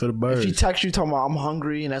up. She for the birds. If she texts you talking about I'm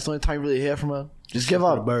hungry and that's the only time you really hear from her, Just give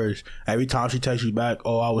For the up. birds. Every time she texts you back,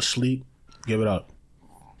 oh, I was asleep, give it up.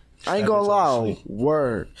 I ain't gonna lie.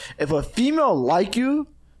 Word. If a female like you,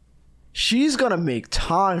 she's gonna make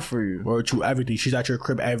time for you. Word to everything. She's at your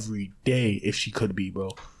crib every day if she could be, bro.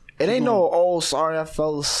 It ain't no, oh, sorry, I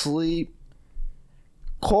fell asleep.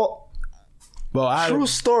 Call. Bro, True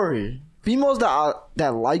story. Females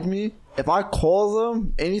that like me, if I call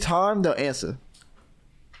them anytime, they'll answer.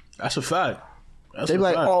 that's a fact. They be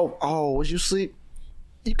like, oh, was you asleep?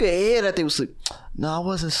 You can hear that they was asleep. No, I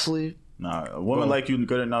wasn't asleep. Nah, a woman like you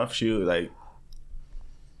good enough. She like.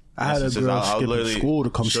 I had a girl skipping school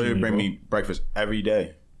to come see me. Bring bro. me breakfast every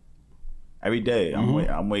day. Every day,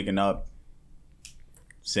 I'm waking up.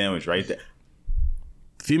 Sandwich right there.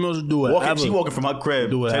 Females will do whatever. She walking from her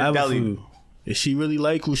crib do to the whatever for deli. you. If she really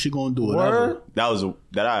like you, she gonna do whatever. Word?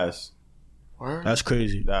 That ass. Word? That's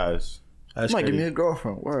crazy. That ass. That's You might give me crazy. a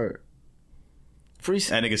girlfriend. Word. Free.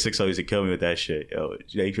 That nigga 6 used to kill me with that shit. Yo,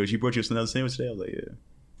 she brought you another sandwich today? I was like,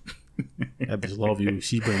 yeah. That bitch love you.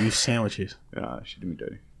 She bring you sandwiches. Nah, she did me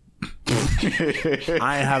dirty.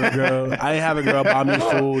 I ain't have a girl buy me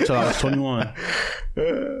food till I was 21.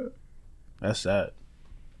 That's sad.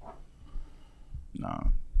 Nah.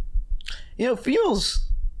 You know, females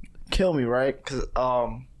kill me, right? Because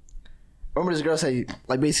remember this girl say,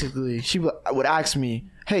 like, basically she would ask me,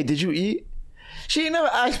 "Hey, did you eat?" She ain't never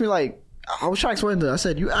asked me like, I was trying to explain to her. I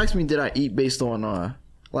said, "You asked me, did I eat based on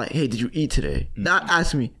like, hey, did you eat today?" Not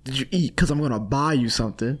ask me, "Did you eat?" Because I'm gonna buy you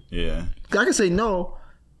something. Yeah. I can say no.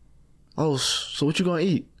 Oh, so what you gonna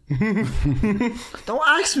eat? Don't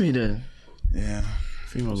ask me then. Yeah.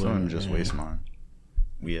 Females Some of are them just waste mine.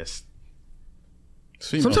 Yes.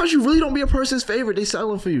 Sometimes you really don't be a person's favorite. They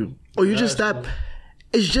settling for you, or you just that.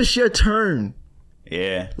 It's just your turn,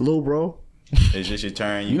 Yeah. little bro. It's just your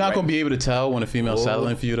turn. You're not gonna be able to tell when a female's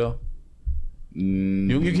settling for you though.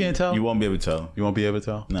 You can't tell. You won't be able to tell. You won't be able to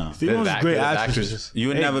tell. No. Females There's are great there's actresses. You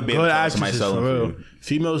would Hey, never be able to good tell somebody actresses, selling for for real. you.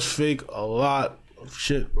 Females fake a lot of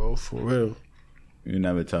shit, bro. For real. You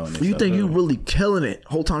never tell when they You sell think for you really killing it?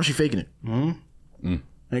 Whole time she faking it.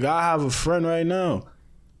 Like, I have a friend right now.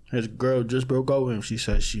 His girl just broke up with him. She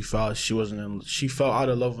said she felt out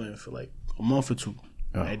of love with him for like a month or two.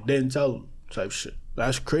 And didn't tell him type shit.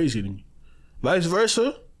 That's crazy to me. Vice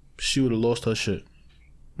versa, she would have lost her shit.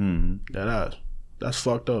 That's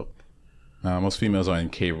fucked up. Most females are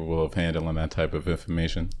incapable of handling that type of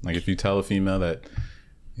information. Like if you tell a female that,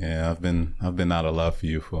 yeah, I've been out of love for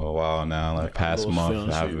you for a while now, like past those month, feelings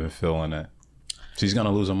I for haven't you. been feeling it. She's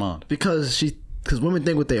gonna lose her mind. Because women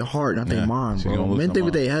think with their heart, not their Yeah, mind, she's bro. gonna lose Men her think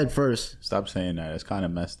with mind. their head first. Stop saying that. It's kind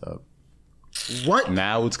of messed up. What?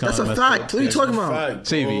 Now it's kind That's of a fact. What are you talking about?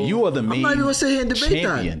 Savvy, you are the main not even gonna sit here and debate that.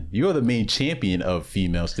 champion. You are the main champion of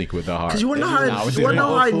females think with their heart. Because you wanna know how Now it's you wanna know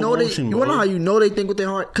how I know they emotion, you wanna know bro. how you know they think with their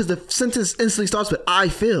heart? Because the sentence instantly starts with "I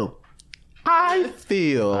feel." I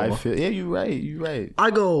feel. Yeah, you're right. You're right.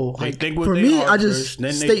 I go They like, think with for their me, heart I just first,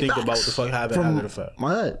 then they state think facts about what the fuck happened from after the fact.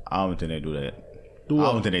 my head. I don't think they do that. I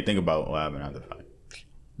what? don't think they think about what happened after the fact.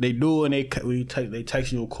 They do, and they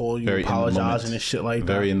text you, call you, Very in the apologizing moment. and shit like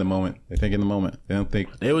Very that. in the moment. They think in the moment. They don't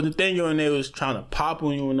think. They was the thing you and they was trying to pop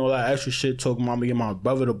on you and all that extra shit, talking about me get my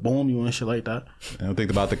brother to boom you and shit like that. They don't think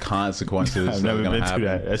about the consequences. I've that never are gonna been happen. through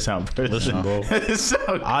that. That sounds personal. Listen, bro. It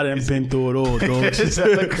sound- I done been through it all, dog. it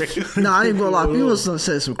sound crazy. Nah, I ain't gonna lie. People done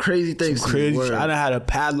said some crazy things. to me, Crazy. word. I done had a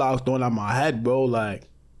padlock thrown on my head, bro. Like,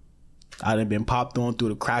 I done been popped on through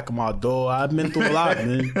the crack of my door. I've been through a lot,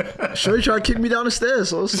 man. Sure, tried to kick me down the stairs.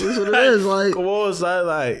 So that's what it is. Like, Come on, son.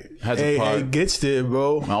 Like, Has a hey, part. it gets there,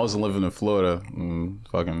 bro. When I was living in Florida,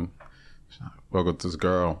 fucking woke up this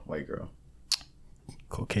girl, white girl,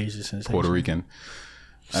 Caucasian sensation. Puerto Rican.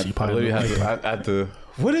 I probably literally had to.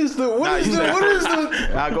 What is the?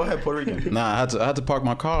 Nah, go ahead, Puerto Rican. Nah, I had to park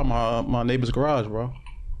my car in my neighbor's garage, bro.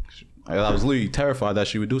 I was literally terrified that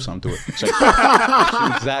she would do something to it. She was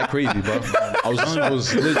that crazy, bro. I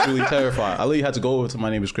was literally terrified. I literally had to go over to my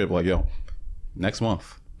neighbor's crib, like, yo, next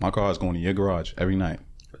month my car is going to your garage every night.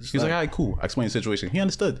 He was like, all right, cool. I explained the situation. He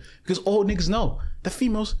understood because all niggas know that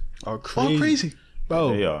females Are are crazy. crazy.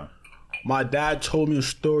 Bro, They are. my dad told me a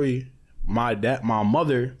story. My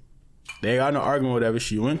mother, they got in an argument or whatever.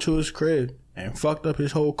 She went to his crib and fucked up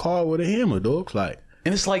his whole car with a hammer, dog. Like,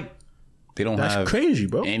 And it's like they don't that's have crazy,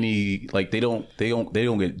 bro. any like they don't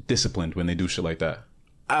get disciplined when they do shit like that.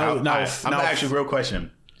 I'm gonna ask you a real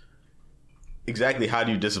question. Exactly how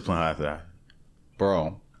do you discipline her after that?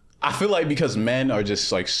 Bro, I feel like because men are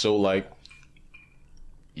just like so like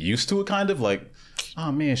used to it, kind of like,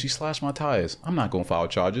 oh man, she slashed my tires. I'm not gonna file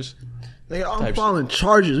charges. nigga, I'm Type filing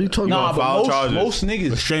charges. What you talking Nah, about? but file charges. most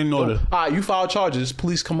niggas Restraining order. you file charges.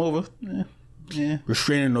 Police come over. Yeah.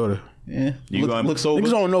 Restraining order. Yeah, You going- looks over.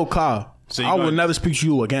 Niggas don't know Kyle. So you I will going- never speak to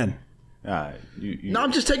you again. All right. You, No,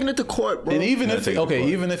 I'm just taking it to court, bro. And even Yeah, if take it to court.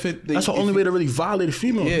 even if it, That's the only way to really violate a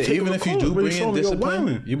female. Yeah, Take her even to if you court. do Really bring show in me you're discipline,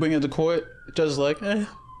 wildin'. you bring it to court. Just like,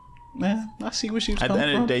 man, I see where she's at the coming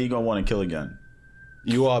end of from. the day, you're gonna want to kill again.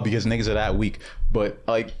 You are, because niggas are that weak. But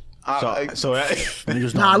like, So that,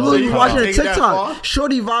 Niggas Nah, don't know look, you Kyle. watching a Take it that far? TikTok.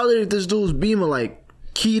 Shorty violated this dude's beamer, like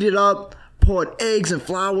keyed it up, poured eggs and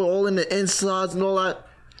flour all in the insides and all that.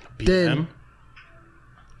 BM?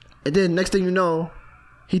 Then next thing you know,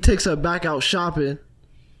 he takes her back out shopping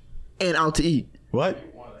and out to eat. what?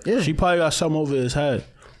 Yeah. She probably got something over his head.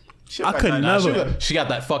 I could Nah, never. she got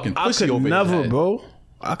that fucking I pussy could over never, his head. bro.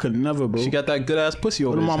 I could never, bro. She got that good ass pussy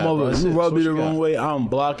over What his my head, bro. mother? That's You it. rub That's me what the she wrong got. way, I'm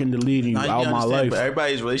blocking, deleting you Nah, you out my understand, life. but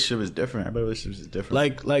everybody's relationship is different. Everybody's relationship is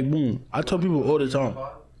different. Like, boom. I tell people all the time,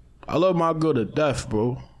 I love my girl to death,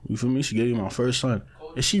 bro. You feel me? She gave me my first son.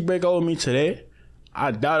 If she break up with me today,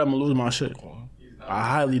 I doubt I'm gonna lose my shit. I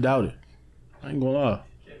highly doubt it. I ain't gonna lie.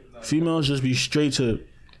 Females just be straight to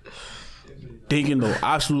thinking the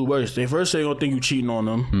absolute worst. They first say gonna think you cheating on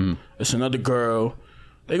them. It's another girl.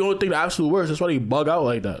 They gonna think the absolute worst. That's why they bug out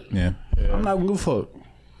like that. Yeah. I'm not gonna give a fuck.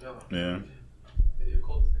 yeah.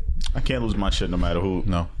 I can't lose my shit no matter who.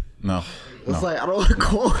 No. It's like, I don't want to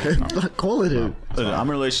call it. I'm not calling it. Listen, I'm in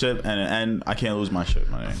a relationship and I can't lose my shit,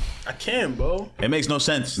 man. I can, bro. It makes no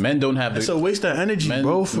sense. Men don't have It's a the waste of energy,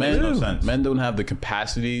 bro. For men, real. no sense. men don't have the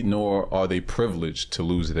capacity, nor are they privileged to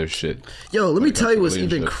lose their shit. Yo, let me it comes tell to you what's even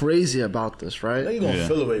relationship. crazy about this, right? They gonna Yeah.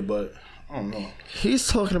 feel away, but I don't know. He's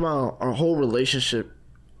talking about a whole relationship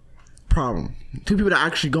problem. Two people that are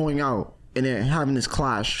actually going out and they're having this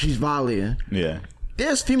clash. She's violating. Yeah.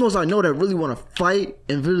 There's females I know that really want to fight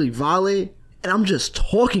and really violate, and I'm just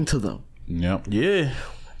talking to them. Yep. Yeah,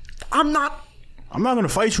 I'm not. I'm not gonna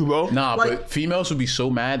fight you, bro. Nah, Like- but females would be so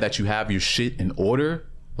mad that you have your shit in order.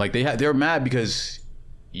 Like they're mad because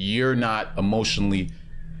you're not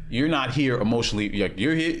here emotionally. Like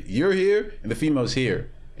you're here, and the female's here,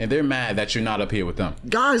 and they're mad that you're not up here with them.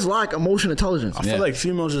 Guys lack emotional intelligence. I feel like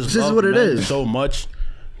females just This is love what it men is. so much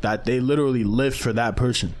that they literally live for that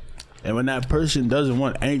person. And when that person doesn't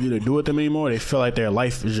want anything to do with them anymore, they feel like their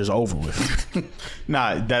life is just over with.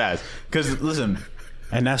 Nah, that ass. Because listen,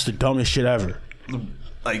 And that's the dumbest shit ever.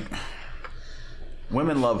 like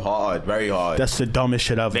women love hard, very hard. That's the dumbest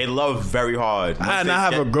shit ever. They love very hard. Once And they I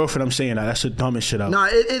have a get- girlfriend, I'm saying that. That's the dumbest shit ever. Nah,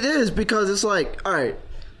 it is because it's like, all right.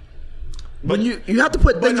 When you have to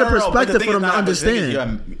put But things in no, but the perspective thing for is them to not- but the thing is,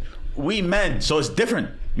 understand. we men, so it's different.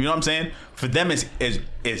 You know what I'm saying? For them, it's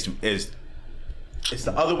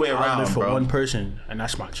the other way I around, live for bro. one person, and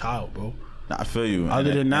that's my child, bro. Nah, I feel you.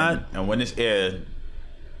 Other than that- and when it's aired,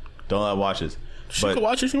 don't let her watch this. She But can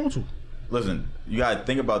watch it if she wants to. listen, you gotta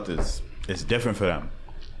think about this. It's different for them.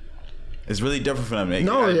 It's really different for them. They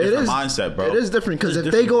No, got a it different is. mindset, bro. It is different because It's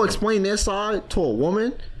if they go different. explain their side to a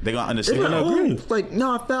woman, They gonna it's understand. like, gonna oh, agree. like,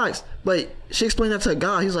 nah, facts. But she explained that to a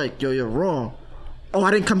guy. He's like, yo, you're wrong. Oh,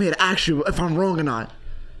 I didn't come here to ask you if I'm wrong or not.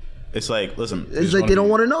 It's like, listen, It's like they don't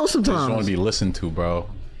want to know They just want to sometimes. be listened to, bro.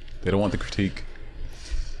 They don't want the critique.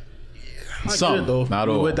 I get Some, it, though. not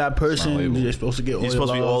You're all. with that It's not person, labeled. you're supposed to get all you're your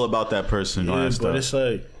supposed to be love. all about that person. all Yeah, that but stuff. it's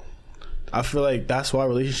like, I feel like that's why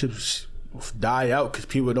relationships die out because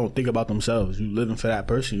people don't think about themselves. You living for that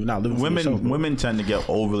person. You're not living for yourself. Women, bro. women tend to get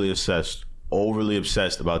overly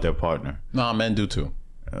obsessed about their partner. Nah, men do too.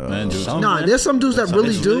 Men do some- too. Nah, there's some dudes that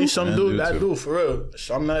really There's do. some Men dude do that too. do for real.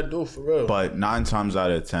 Some that do for real. But 9 times out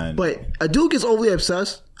of 10, But a dude gets overly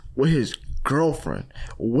obsessed with his girlfriend.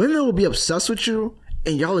 Women will be obsessed with you,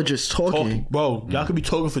 and y'all are just talking. Bro, y'all could be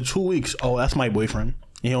talking for 2 weeks. Oh, that's my boyfriend.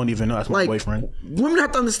 And he don't even know that's my Like, boyfriend. women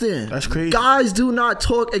have to understand. That's crazy. Guys do not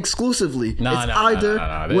talk exclusively. Nah, it's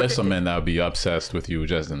either. There's some men that would be obsessed with you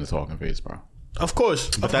just in the talking phase, bro. Of course.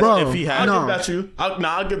 but that's Bro, if he I'll had. no. give that to you.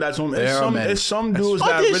 I'll give that to him. There are men. It's some dudes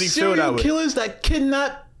that really feel that way. killers that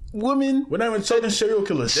kidnap women. We're not even talking serial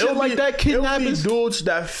killers. Shit There'll like be- that, there'll be kidnappers. dudes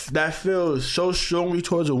that feel so strongly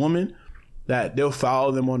towards a woman that they'll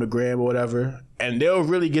follow them on the gram or whatever, and they'll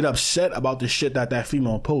really get upset about the shit that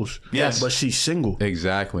female posts. Yes. but she's single.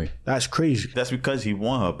 Exactly. That's crazy. That's because he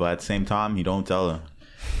want her, but at the same time, he don't tell her.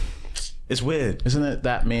 It's weird. Isn't it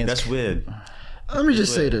that man's? That's weird. Let me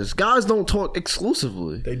just say this: guys don't talk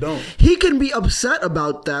exclusively. They don't. He can be upset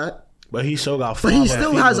about that, But he still got. but he 5 still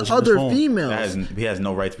females has in his other phone. females. He has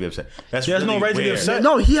no right to be upset. That's He has no really right to be weird. upset.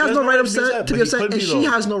 No, he has There's no right to be but he upset, could and be, she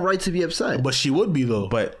though. has no right to be upset. But she would be though.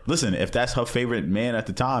 But listen, if that's her favorite man at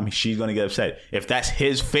the time, she's gonna get upset. If that's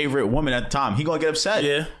his favorite woman at the time, he gonna get upset.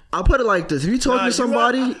 yeah. I'll put it like this: if you talk Nah, to you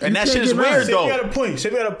somebody, got- and that you shit can't is get mad. weird, Say though. we got a point. Say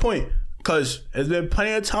we got a point. Because there's been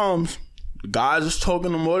plenty of times guys is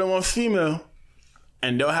talking to more than one female,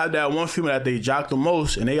 and they'll have that one female that they jock the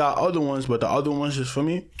most, and they got other ones, but the other ones just for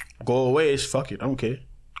me go away. It's fuck it, I don't care.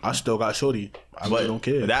 I still got shorty. I really don't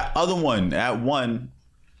care. That other one, that one,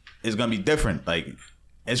 is gonna be different. Like,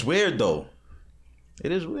 it's weird though.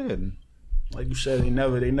 It is weird. Like you said, they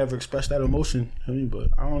never express that emotion. I mean, but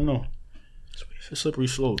I don't know. It's a slippery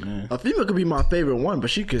slope, man. A female could be my favorite one, but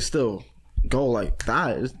she could still go like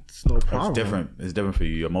that. It's no problem. It's different. It's different for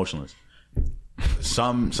you. You're emotionless.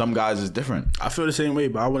 Some guys is different. I feel the same way,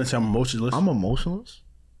 but I wouldn't say I'm emotionless. I'm emotionless.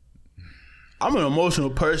 I'm an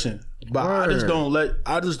emotional person, but I just don't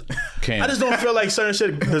Cam. I just don't feel like certain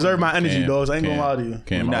shit deserve my energy, though. I ain't gonna lie to you.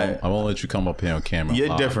 Cam, I won't let you come up here on camera.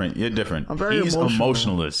 You're different. You're different. I'm very He's emotional.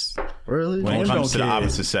 emotionless Really? when it Cam comes to the don't care.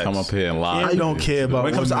 opposite sex. Come up here and lie. I don't care about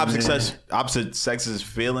When it comes to women, opposite sex's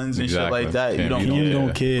feelings and Exactly. shit like that, Cam, you don't. You care.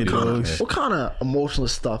 don't care, dogs. What kind of emotional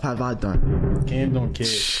stuff have I done? Cam don't care.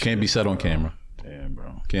 Can't be said on camera. Damn,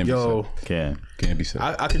 bro. Can't Yo, be said. Can't be said.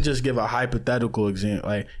 I could just give a hypothetical example.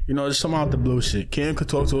 Like, just some out the blue shit. Cam could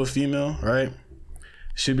talk to a female, right?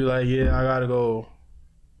 She'd be like, yeah, I gotta go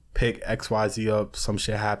pick XYZ up. Some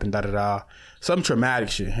shit happened, da-da-da. Some traumatic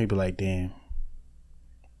shit. He'd be like, damn.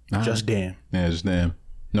 Just damn. Yeah, just damn.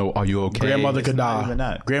 No, are you okay? Grandmother could not even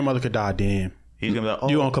die. that. Grandmother could die, damn. He's gonna be like, oh,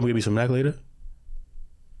 You gonna come get me some neck later?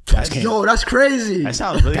 That's Cam. Yo, that's crazy. that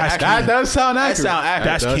sounds really That's- accurate. That does sound That accurate. sound accurate.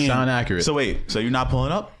 That That's does Cam. sound accurate. So wait, so you're not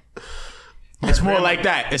pulling up? It's more like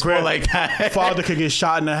that. It's more like that. Father could get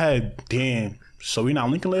shot in the head. Damn. So we not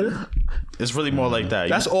linking later? It's really more like that.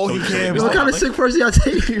 That's all he cares What about. kind of sick person y'all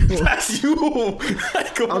take me for? That's you.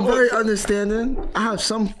 Come I'm on. very understanding. I have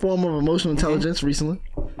some form of emotional intelligence recently.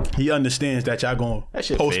 He understands that y'all gonna That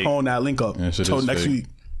shit postpone that link up Yeah, shit till is next fake. week.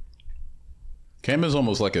 Cam is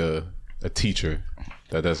almost like a teacher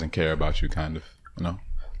that doesn't care about you, kind of.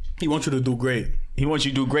 He wants you to do great. He wants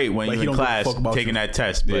you to do great when But you're he in don't give a class fuck about taking you. that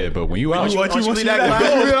test. Yeah, but when you out, Once you leave you that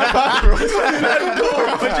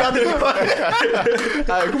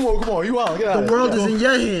come on, you out. Get out. The world is in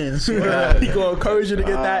your hands. He gonna encourage you to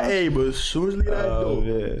get that A, but as soon as you leave that door,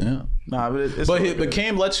 Yeah. Nah, but it's But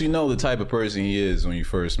Cam lets you know the type of person he is when you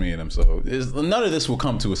first meet him. So none of this will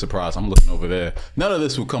come to a surprise. I'm looking over there. None of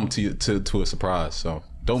this will come to you, to a surprise. So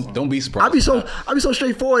don't be surprised. I'd be so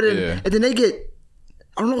straightforward, and, Yeah. and then they get,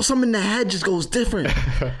 I don't know, something in the head just goes different,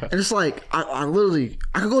 and it's like I literally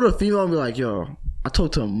I could go to a female and be like, yo, I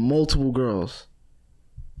talked to multiple girls,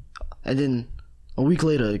 and then a week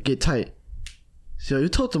later get tight. So you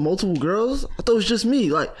talked to multiple girls? I thought it was just me.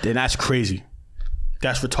 Like, then that's crazy.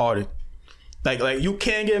 That's retarded. Like you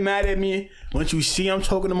can't get mad at me once you see I'm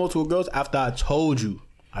talking to multiple girls after I told you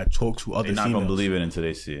I talked to other They're not females. gonna believe it until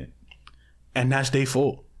they see it. And that's their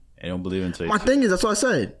fault. They don't believe it until they my see thing is, that's what I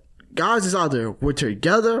said. Guys is either we're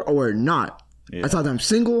together or we're not. Yeah. It's either I'm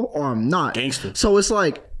single or I'm not. Gangster. So it's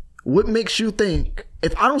like, what makes you think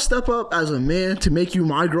if I don't step up as a man to make you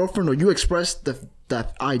my girlfriend, or you express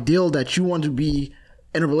that ideal that you want to be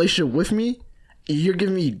in a relationship with me, you're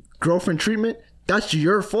giving me girlfriend treatment? That's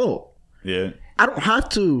your fault. Yeah. I don't have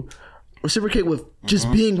to reciprocate with just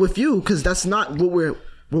being with you, because that's not what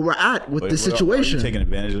we're at with this Are you situation. taking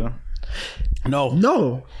advantage of them? No.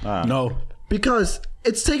 No, No. because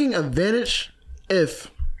it's taking advantage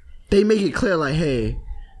if they make it clear, like, hey,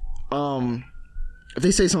 if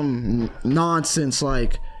they say some nonsense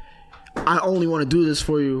like, I only want to do this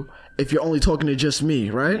for you if you're only talking to just me,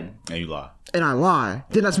 right? And you lie. And I lie,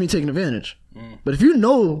 then that's me taking advantage. But if you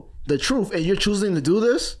know the truth and you're choosing to do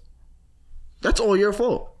this, that's all your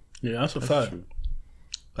fault. Yeah, that's a fact.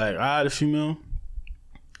 Like, I had a female.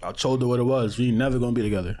 I told her what it was. We never gonna be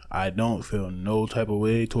together. I don't feel no type of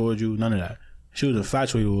way towards you. None of that. She was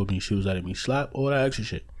infatuated with me. She was letting me slap, all that extra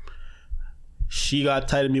shit. She got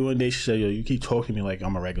tight of me one day. She said, yo, you keep talking to me like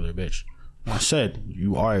I'm a regular bitch. I said,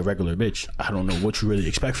 you are a regular bitch. I don't know what you really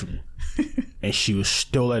expect from me. And she was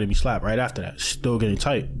still letting me slap right after that. Still getting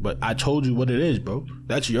tight. But I told you what it is, bro.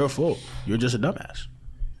 That's your fault. You're just a dumbass.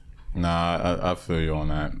 Nah, I feel you on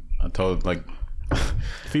that. I told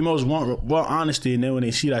Females want honesty, and then when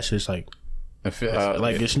they see that shit, it's like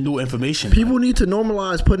it's new information. People need to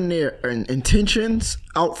normalize putting their intentions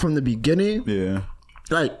out from the beginning. Yeah.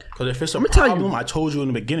 Like, Because if it's a I'ma tell you- problem, I told you in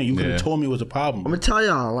the beginning. You could have Yeah. told me it was a problem. I'm gonna tell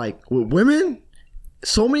y'all, like, with women,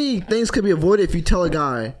 so many things could be avoided if you tell a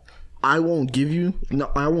guy, I won't give you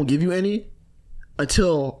any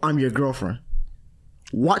until I'm your girlfriend.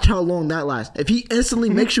 Watch how long that lasts. If he instantly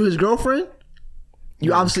makes you his girlfriend,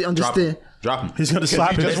 you obviously understand. Drop him. He's gonna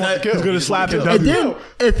slap him. just want to kill. He's gonna He just slap want him. to And then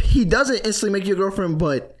if he doesn't instantly make you your girlfriend,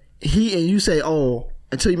 but he and you say, oh,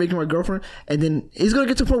 until you make him my girlfriend, and then he's gonna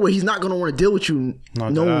get to a point where he's not gonna want to deal with you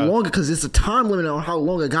Not no that. longer, because it's a time limit on how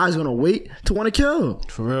long a guy's gonna wait to want to kill.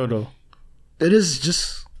 For real though. It is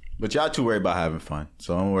just. But y'all too worried about having fun,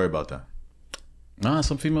 so don't worry about that. Nah,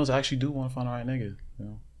 some females actually do want to find the right nigga. You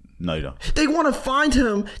know? No, you don't. They want to find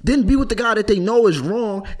him, then be with the guy that they know is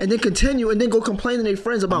wrong, and then continue, and then go complain to their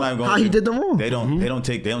friends about how he did them wrong. They don't. They don't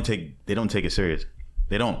take it serious.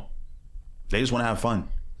 They don't. They just want to have fun.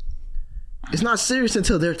 It's not serious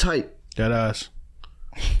until they're tight. That ass.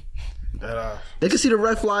 They can see the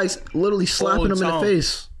red flags literally slapping them in the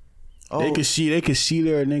face. They could see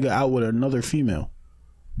their nigga out with another female.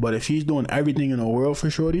 But if he's doing everything in the world for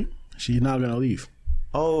shorty, she's not gonna leave.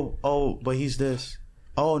 Oh, but he's this.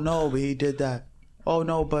 Oh no, but he did that. Oh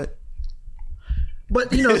no, but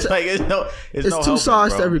you know, it's like it's no two helping,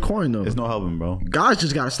 sides bro. to every coin, though. There's no helping, bro. Guys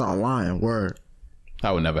just gotta stop lying. Word.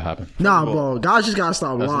 That would never happen. Nah, bro. Guys just gotta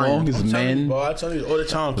stop As lying. long as men, Bro, I tell you all the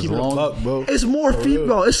time, keep it a long- buck, bro. It's more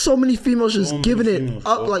female. It's so many females just many giving it females,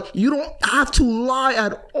 up. bro. Like, you don't have to lie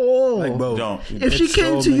at all. Like, bro, Don't. If she it's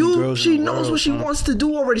came so to many you, girls she in the knows world, what she son. wants to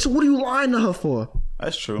do already. So what are you lying to her for?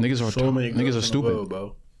 That's true. niggas are So many niggas are girls in the stupid. world,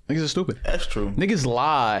 bro. Niggas are stupid. That's true. Niggas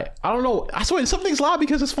lie. I don't know. I swear, some things lie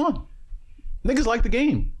because it's fun. Niggas like the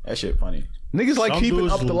game. That shit funny. Niggas like Some keeping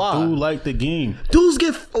dudes up the lie. do like the game.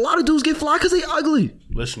 A lot of dudes get fly because they ugly.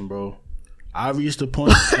 Listen, bro. I reached a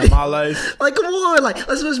point in my life. Like, come on. Like,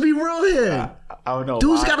 let's just be real here. I don't know.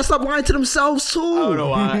 Dudes why. gotta stop lying to themselves, too. I don't know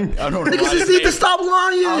why. I don't know. Niggas why just this need name- to stop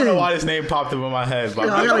lying. I don't know why this name popped up in my head. But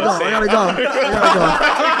I gotta go.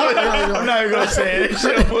 I'm not even gonna say it. This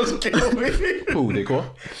shit almost killed me. Who they call?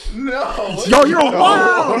 No. Yo, you're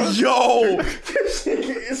wild. Yo. This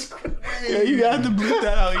nigga is crazy. Yeah, you got to bleep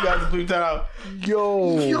that out.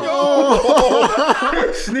 Yo.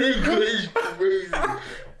 This nigga is crazy.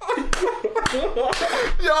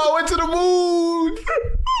 Yo, I went to the moon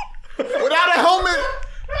without a helmet.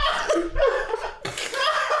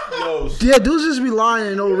 Yeah, dudes just be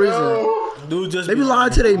lying for no reason. Dude, just They be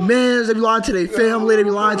lying to their mans, they be lying to their family, they be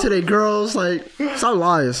lying to their girls. Like, stop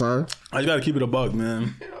lying, son. I just gotta keep it a buck,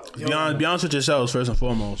 man. Be honest with yourselves first and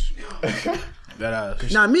foremost. That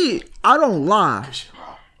ass. Now, me, I don't lie.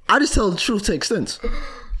 I just tell the truth to extent.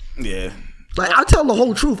 Yeah. Like, I tell the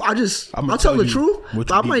whole truth. I'll I'ma tell the tell you truth, what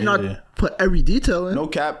but I you might not did. put every detail in. No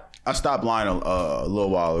cap. I stopped lying a little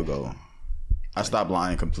while ago. I stopped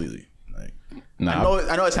lying completely. Like, Nah,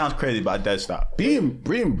 I know it sounds crazy, but I dead stopped. being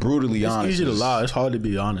brutally It's honest. easy to is- lie. It's hard to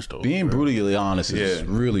be honest, though. Being brutally honest is Yeah.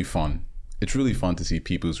 really fun. It's really fun to see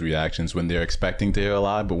people's reactions when they're expecting to hear a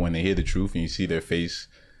lie, but when they hear the truth and you see their face,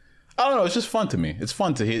 I don't know. It's just fun to me. It's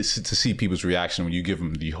fun to see people's reaction when you give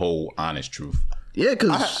them the whole honest truth. Yeah,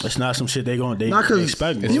 because It's not some shit they not they because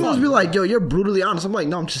expect. It's you fun. must be like, yo, you're brutally honest. I'm like,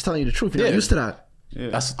 no, I'm just telling you the truth. You're not Yeah. used to that. Yeah.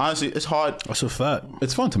 That's- Honestly, it's hard. That's a fact.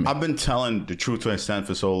 It's fun to me. I've been telling the truth to an extent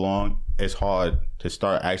for so long. It's hard to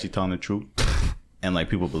start actually telling the truth, and like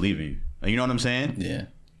people believe in you. Like, you know what I'm saying? Yeah.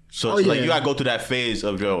 So Oh, it's like yeah. you gotta go through that phase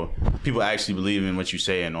of people actually believe in what you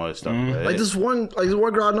say and all that stuff. Mm-hmm. But Like this one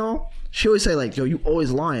girl I know, she always say like, yo, you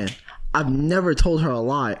always lying. I've never told her a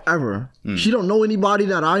lie ever. She don't know anybody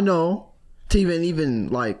that I know to even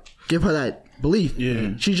like give her that belief.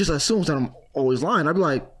 Yeah. She just assumes that I'm always lying. I'd be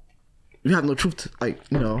like, you have no truth to,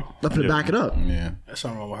 like, nothing to back it up. Yeah. That's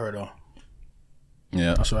something wrong with her though.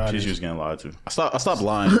 Yeah. That's what I she's did. just getting lied to. I stopped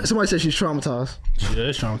lying. Somebody said she's traumatized. Yeah,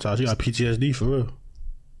 it's traumatized. You got PTSD for real.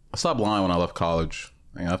 I stopped lying when I left college.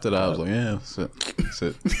 And after that, I was like, yeah, that's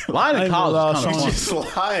it. Lying I in ain't gonna lie, college is kind of son. fun.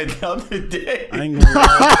 Just lied the other day. I ain't gonna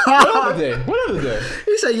lie. What other day?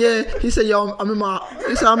 He said, yeah. He said, yo, I'm in,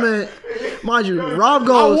 mind you, Rob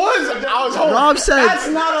goes. I was home. Rob said, That's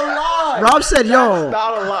not a lie. Rob said, yo,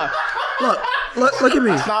 Not a lie. look at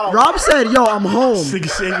me. Rob said, yo, I'm home. Nigga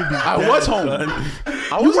said you be I dead, was home. son.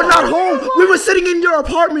 I You was were not home. We were sitting in your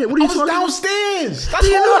apartment. What are I you was talking about? downstairs. That's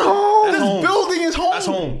You're not home. This home. building is home. That's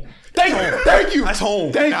home. Thank you. That's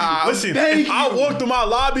home. Thank Nah, you. listen, Thank if I you. walk through my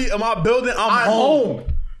lobby of my building, I'm home.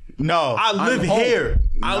 No, I live home. here.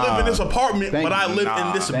 I live in this apartment, Thank but I you. live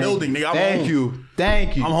in this Thank building, nigga. I'm Thank home. you.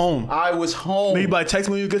 Thank you. I'm home. I was home. Maybe like text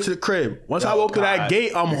me when you get to the crib. Once I walk through that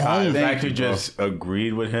gate, I'm The home. fact you you, bro. just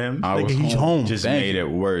agreed with him, I was Nigga, he's home. just Thank made you. it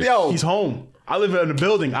worse. Yo, He's home. I live in the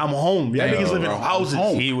building. I'm home. Y'all Thank niggas you, live in bro. I'm houses.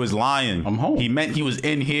 home. He was lying. I'm home. He meant he was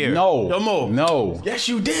in here. no. Yo, Mo. No. Yes,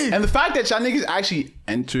 you did. And the fact that y'all niggas actually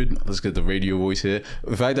entered, let's get the radio voice here.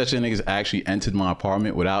 The fact that y'all niggas actually entered my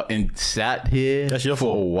apartment without and sat here That's your for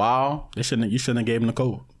fault. a while. You shouldn't have gave him the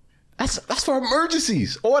code. That's for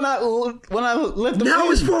emergencies. Or when I let them Now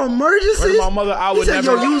in. it's for emergencies. Word to my mother, I He would said,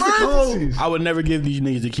 never yo, use the code. Emergencies. I would never give these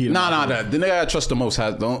niggas the key. To Nah, my nah, the nigga I trust the most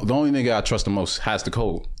has the only nigga I trust the most has the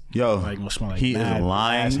code. Yo, Like, gonna smell like he is mad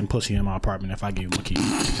lying. ass and pussy in my apartment if I give him a key.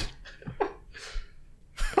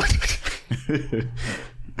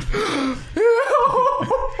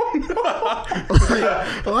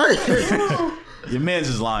 What? Your man's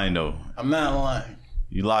is lying though. I'm not lying.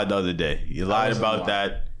 You lied the other day. You lied wasn't about lying.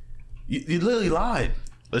 that. You literally lied.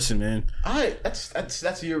 Listen, man.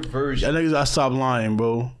 That's your version. Y'all niggas gotta stop lying,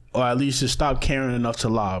 bro. Or at least just stop caring enough to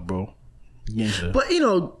lie, bro. Gangsta. But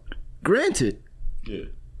granted,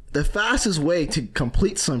 the fastest way to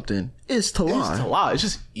complete something is to lie. It's a lot. It's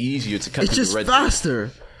just easier to cut It's through just the red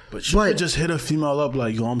faster. But you could just hit a female up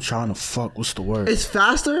like, yo, I'm trying to fuck. What's the word? It's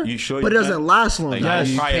faster, You sure but it you doesn't can? last long. Like, Yes.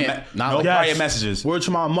 no You prior, can't. no Yes. prior messages. Word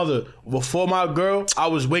to my mother. Before my girl, I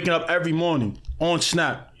was waking up every morning on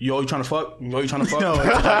Snap. Yo, you trying to fuck? Yo, you trying to fuck? Yo, you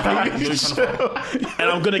trying to fuck? And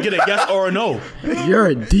I'm gonna get a yes or a no. You're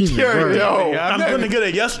a demon, bro. I'm gonna get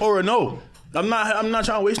a yes or a no. I'm not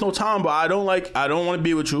trying to waste no time, but I don't want to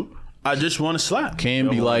be with you. I just want to slap. Cam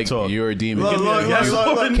be Yo, like, talk. you're a demon. Look, yes look,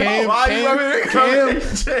 or look, no. Cam, why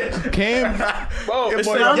you Cam, Bro, it's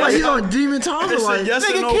boy, a Sounds like yes, he's on demon time. it's a Like, yes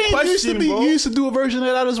or Nigga, no Cam used to question, be. bro. You used to do a version of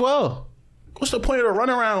that as well. What's the point of the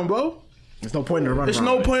runaround, bro? there's no point in the run. There's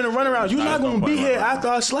no point in running around. You're not there's no gonna be point in here running after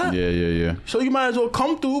I slap. Yeah. So you might as well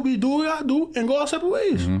come through, we do what I do, and go our separate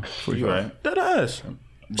ways. You right. That ass.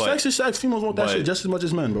 But- Sex is sex. Females want that but- shit just as much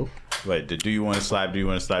as men, bro. Wait, do you want to slap? Do you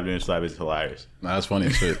want to slap? Do you want to slap? It's hilarious. Nah, that's funny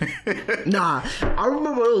as shit. Nah, I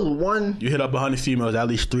remember it was one. You hit up 100 females, at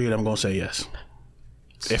least 3 of them gonna say yes,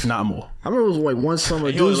 if not more. I remember it was like one summer.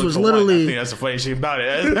 You only Dudes look was for one. I think literally. that's the funny shit about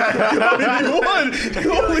it.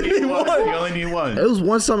 You only need one. only need one. It was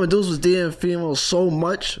one summer. Dudes was DMing females so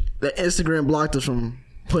much that Instagram blocked us from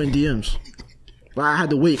putting DMs. But I had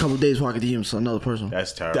to wait a couple days before I could DM to another person.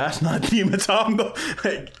 That's terrible. That's not demon time though.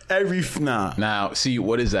 Like nah. Now, see,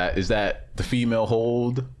 what is that? Is that the female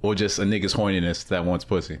hold or just a nigga's horniness that wants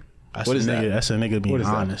pussy? That's What a is nigga, that? That's a nigga being What is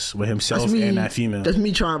that? honest with himself That's me. and that female. That's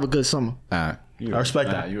me trying to have a good summer. I respect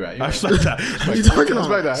Nah, that. you're right. I respect that. What you talking about?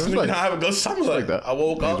 Respect that. Nigga, Respect I have a good summer. Like that. I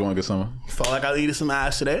woke Niggas up, want a good summer. felt like I needed some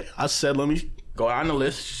ass today. I said, let me go on the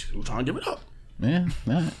list. We're trying to give it up. Man,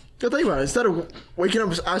 nah. Good think about it. Instead of waking up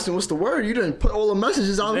and asking what's the word, you didn't put all the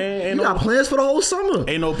messages out. Ain't You no- got plans for the whole summer.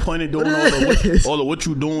 Ain't no point in doing all the what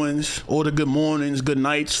you doings, all the good mornings, good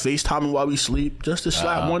nights, FaceTiming while we sleep, just to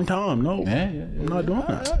slap one time. No, Yeah. I'm not doing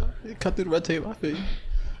that. Cut through the red tape.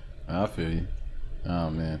 I feel you.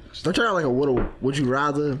 Oh, man. Don't try out like a would you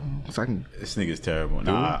rather? So I can. This nigga's terrible.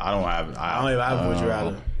 Nah, I don't have. I don't even have would you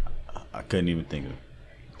rather. I couldn't even think of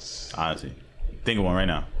it. Honestly, think of one right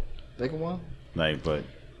now. Think of one. Like, but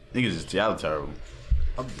niggas is y'all terrible.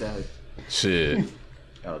 I'm dead. Shit.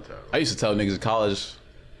 Y'all terrible. I used to tell niggas in college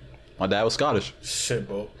my dad was Scottish. Shit,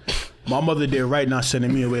 bro. My mother did right now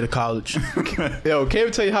sending me away to college. Yo, can't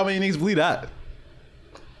even tell you how many niggas believe that.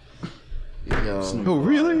 Yo. Oh,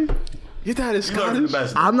 really? Your dad is You know the Scottish?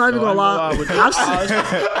 best. I'm not even gonna lie. With I've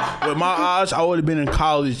seen- with my eyes, I would have been in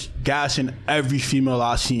college gassing every female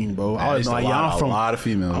I seen, bro. I was like, yeah, I'm from a lot of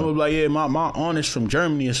females. I was like, yeah, my aunt is from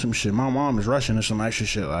Germany or some shit. My mom is Russian or some extra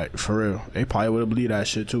shit. Like, for real. They probably would have believed that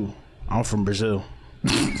shit too. I'm from Brazil.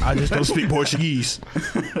 I just don't speak Portuguese.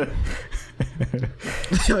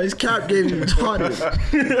 Yo, his cap gave me retarded.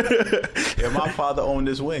 Yeah, my father owned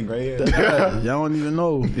this wing right here. Y'all don't even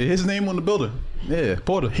know. Yeah, his name on the building. Yeah,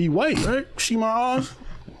 Porter. He white, right? See my eyes?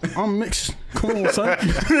 I'm mixed. Come on, son.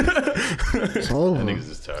 It's over. Niggas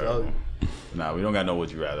is terrible. Nah, we don't got no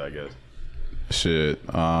would you rather, I guess. Shit.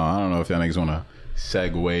 I don't know if y'all niggas want to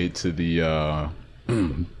segue to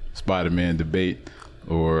the Spider-Man debate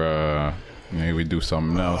or maybe we do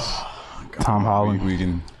something else. Tom Holland.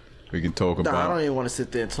 We can talk Nah, I about. don't even want to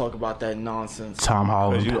sit there and talk about that nonsense. Tom Because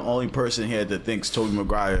Holland. you're the only person here that thinks Tobey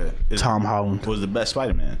Maguire Tom Holland. was the best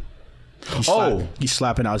Spider-Man. He's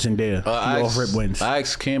slapping out Zendaya. I He off rip wins. I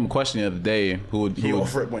asked Cam a question the other day. Who would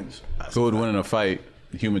rip wins. who would win in a fight?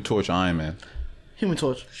 Human Torch, or Iron Man. Human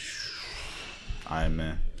Torch. Iron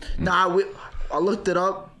Man. Nah, I looked it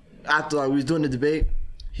up after like we was doing the debate.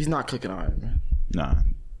 He's not clicking Iron Man. Nah,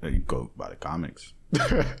 you go by the comics.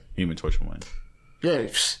 Human Torch will win. Yeah,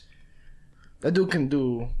 psh. That dude can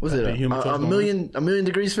do. What's it? think Human Torch A gonna million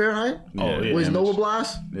degrees Fahrenheit. Yeah, yeah. With his damage. Nova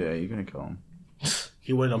Blast. Yeah, you're gonna kill him.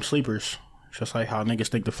 He one of them sleepers. Just like how niggas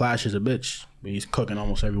think the Flash is a bitch. But he's cooking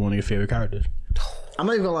almost every one of your favorite characters. I'm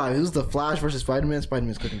not even gonna lie. Who's the Flash versus Spider-Man?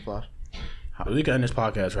 Spider-Man's cooking Flash. We can end this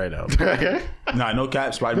podcast right now. Nah, no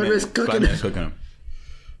cap. Spider-Man. Spider-Man's cooking Spider-Man's cooking him.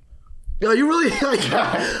 Yo, you really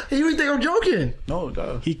like? You really think I'm joking? No,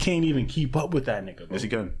 duh. He can't even keep up with that nigga, bro. Yes, he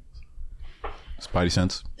can. Spidey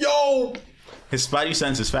sense. Yo! His Spidey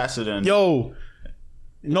sense is faster than. Yo!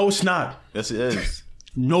 No, it's not. Yes, it is.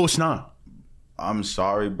 No, it's not. I'm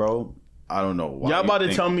sorry, bro. I don't know why. Y'all about you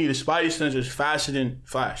to think tell me the Spidey sense is faster than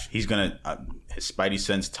Flash. he's gonna. His Spidey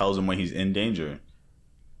sense tells him when he's in danger.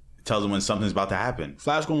 It tells him when something's about to happen.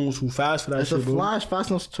 Flash gonna move too fast for that Is the shit, bro. Flash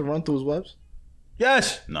fast enough to run through his webs?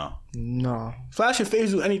 Yes. No. No. Flash can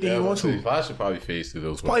phase through anything he wants to. Flash should probably phase through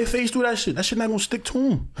those. Probably phase through that shit. That shit not gonna stick to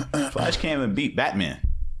him. Flash can't even beat Batman.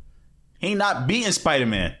 He ain't not beating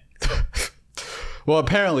Spider-Man. Well,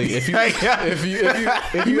 apparently, if you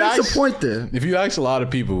He makes ask, a point there. if you ask a lot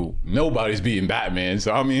of people, nobody's beating Batman.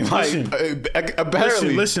 So I mean, like, Listen.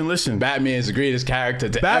 apparently, Listen. Batman's the greatest character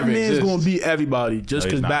to ever Batman's exist. gonna beat everybody just No, he's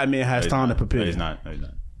because not. Batman has No, he's time not. to prepare. No, he's not. No, he's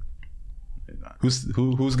not. He's not.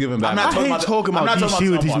 Who's giving I'm Batman? not I hate about- talking I'm about not talking DC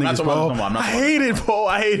about with these I'm not niggas, talking about- bro. I'm not I talking hate it, bro.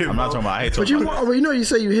 I hate it, I'm not talking about. I hate But talking about. you know, you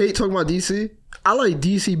say you hate talking about DC. I like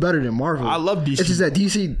DC better than Marvel. I love DC. It's just that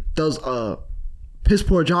DC does a piss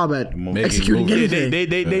poor job at Making executing movies. anything.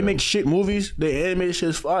 They make shit movies. The animated shit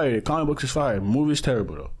is fire. The comic books is fire. Movies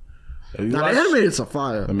terrible though. If you Now, watch, the animated's a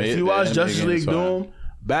fire. if you watch Justice League Doom,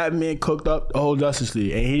 Batman cooked up the whole Justice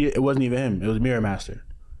League, and it wasn't even him. It was Mirror Master.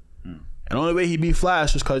 And the only way he beat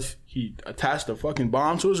Flash was because he attached a fucking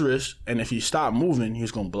bomb to his wrist, and if he stopped moving, he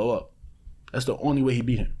was gonna blow up. That's the only way he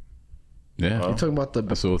beat him. Yeah, You're talking about the,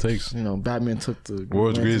 that's all it takes. you know, Batman took the Green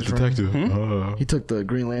World's greatest Lantern's ring. detective. He took the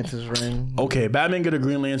Green Lantern's ring. Okay, Batman get a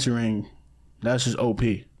Green Lantern ring. That's just OP.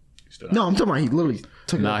 No, I'm talking about he literally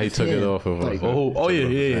took it Nah, off he his took it hand. off of Like,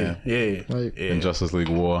 Yeah. like, In Justice League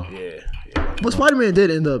War. But Spider-Man did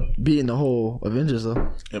end up beating the whole Avengers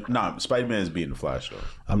though. Nah, Spider-Man is beating the Flash though.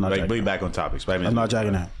 I'm not like jacking bring back on topic. Spider-Man. I'm not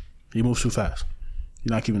jacking that. He moves too fast.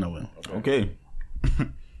 You're not keeping up with him. Okay.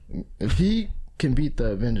 If he can beat the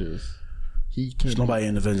Avengers, he can. There's nobody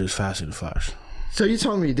in the Avengers faster than Flash. So you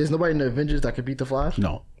telling me there's nobody in the Avengers that could beat the Flash?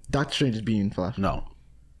 No. Doctor Strange is beating Flash. No.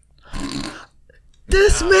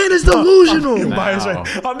 This man is delusional. I'm being biased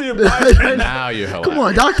right now. Now you're hilarious. Come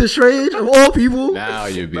on, Doctor Strange of all people. Now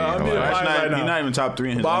you're being I'm being hilarious. biased. Flash right not, now. he's not even top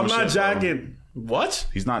 3 in his But own I'm not shit. bro. jacking. What?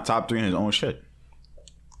 He's not top 3 in his own shit.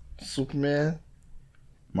 Superman.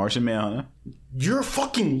 Martian Manhunter, You're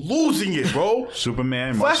fucking losing it, bro.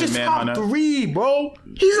 Superman, Flash Martian is top Manhunter. 3, bro.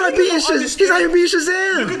 He's not beating Shazam. He's not even beating You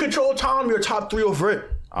Shazam. can control time. You're top 3 over it.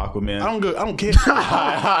 Aquaman. I don't care.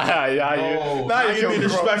 Now You're being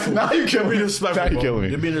disrespectful. Now you You're being disrespectful. Now you bro. killing me.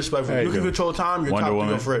 You're being disrespectful. Now you You can killing me. control time. You're Wonder top 3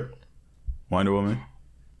 Woman. over it. Wonder Woman.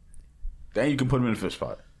 Then you can put him in the fifth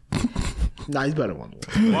spot. Nah, he's better than Wonder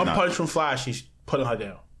Woman. One punch from Flash, he's putting her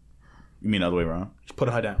down. You mean the other way around? He's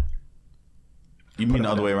putting her down. You mean the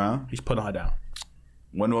other way around? He's putting her down.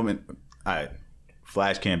 Wonder Woman. All right.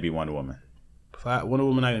 Flash can't beat Wonder Woman. Wonder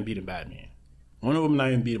Woman not even beating Batman. Wonder Woman not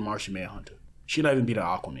even beating Martian Manhunter. She not even beating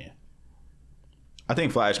Aquaman. I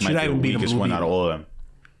think Flash might not be the even beat him weakest Blue one out of Beetle. all of them,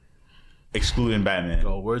 excluding Batman.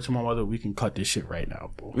 Yo, word to my mother, we can cut this shit right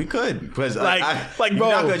now, bro. We could, because Like, bro, bro.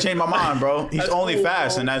 you're not gonna change my mind, bro. He's That's only cool,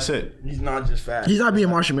 fast, bro. and that's it. He's not just fast. He's not being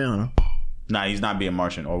Martian Manhunter. Nah, he's not being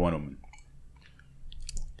Martian or Wonder Woman.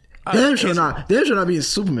 Damn sure not. Damn sure not being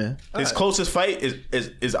Superman. His closest fight is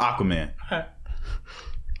Aquaman.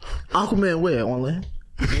 Aquaman where on land?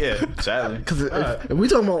 Yeah, sadly, Because if we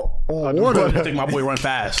talking about on water, I think my boy run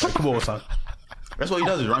fast. Like, come on, son. that's what he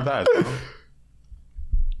does is run fast. Bro.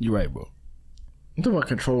 You right, bro. I'm talking about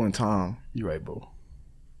controlling time. You right, bro.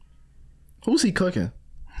 Who's he cooking?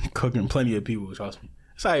 Cooking plenty of people, trust me.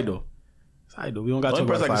 It's alright though. It's alright though. We don't got The to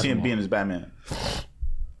only talk person I about can see him Flash no being more. is Batman.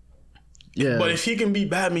 Yeah, But if he can beat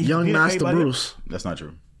Batman, he young can beat Master everybody. Bruce. That's not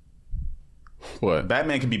true. What?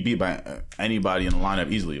 Batman can be beat by anybody in the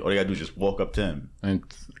lineup easily. All they gotta do is just walk up to him. And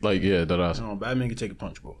like, yeah, that No, Batman can take a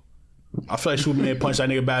punch, bro. I feel like Superman punch that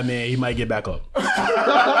nigga Batman, he might get back up.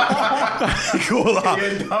 Cool.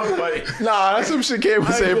 Nah, that's some shit Cam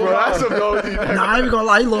would say, bro. That's some Nah, I ain't even gonna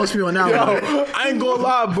lie, he lost me on that one. I ain't gonna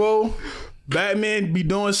lie, bro. Batman be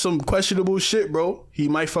doing some questionable shit, bro. He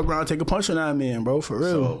might fuck around and take a punch on that man, bro. For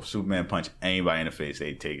real. So Superman punch anybody in the face,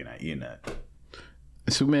 they taking that, eating that.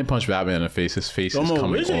 Superman punched Batman in the face. His face Come is on,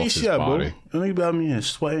 coming where's off your his AC at, bro? body. Don't nigga Batman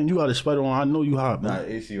sweating. You got a sweater on. I know you hot, bro. Nah,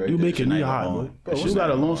 AC right You there. making Shit me not hot, even bro. on. Bro, That you shit got a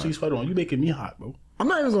not even long on. sleeve sweater on. You making me hot, bro. I'm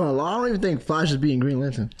not even gonna lie. I don't even think Flash is beating Green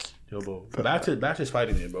Lantern. Yo, bro. Back to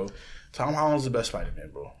Spider-Man, bro. Tom Holland's the best Spider-Man,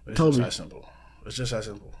 bro. It's Toby. just that simple. It's just that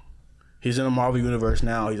simple. He's in the Marvel universe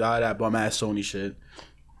now. He's out of that bum ass Sony shit.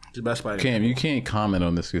 He's the best Spider-Man. Cam, you can't comment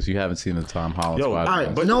on this because you haven't seen the Tom Holland Yo, Spider-Man. All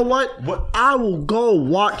right, But- you know what? what- I will go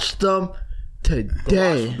watch them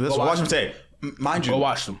today. Let's watch him say. Mind you, Go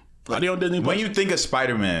watch them. Are they on Disney when Plus? you think of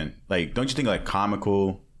Spider-Man, like, don't you think like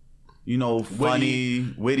comical, you know,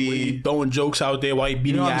 funny, witty? Throwing jokes out there while he beating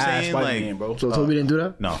You know your what I'm ass, saying? Spider-Man, Like- bro. So Toby didn't do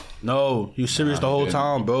that? No, No, he was serious the whole dude.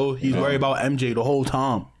 time, bro. He's worried about MJ the whole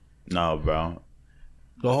time. no, bro.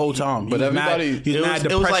 The whole time. But He's everybody- mad, he's It mad was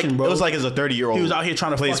like depression, bro. it was like as a 30-year-old. he was out here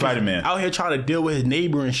trying to play fucking- Spider-Man. Out here trying to deal with his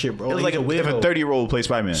neighbor and shit, bro. It was He's like a if a weirdo. 30-year-old played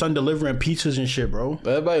Spider-Man. Son delivering pizzas and shit, bro.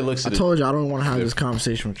 Everybody looks I at it. told you I don't want to have this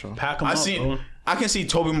conversation with y'all. Pack him I up, seen. bro. I can see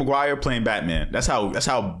Tobey Maguire playing Batman. That's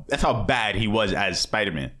how bad he was as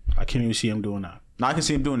Spider-Man. I can't even see him doing that. Now I can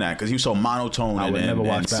see him doing that because he was so monotone I and, would never and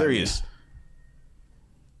watch Batman. serious.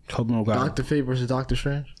 Tobey Maguire. Doctor Fate versus Doctor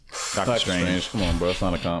Strange. Doctor Doctor Strange. Strange. Come on, bro. It's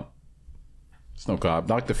not a comp. It's no comp.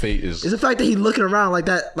 Doctor Fate is It's the fact that he looking around like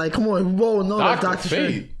that. Like, come on, we all know that's Doctor Doctor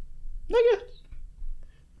Strange. Fate, nigga.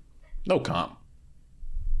 No comp.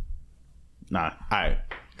 Nah, all right,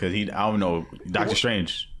 because I don't know Doctor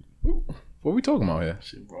Strange. What we talking about here?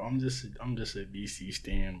 Shit, bro. I'm just a DC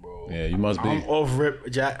stan, bro. Yeah, you must be. I'm off rip,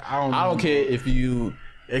 Jack. I I don't care if you.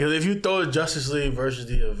 Because if you throw Justice League versus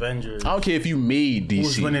the Avengers, I don't care if you made DC.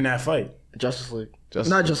 who's winning that fight? Justice League. Justice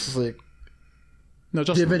Not League. Justice League. No,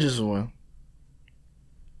 just The Avengers will win.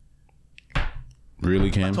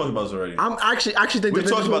 really, Cam. Talked about this already. I'm actually think We the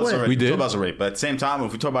talked Avengers about will this win. already. We did? Talked about this already. But at the same time,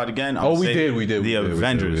 if we talk about it again, Oh, we did. The We did.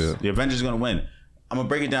 Avengers. Yeah. The Avengers are gonna win. I'm gonna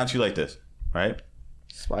break it down to you like this, right?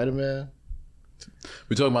 Spider-Man.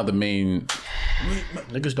 We talking about the main.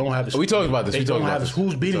 Niggas don't have this. We talked about this. They We don't talked have about this. this.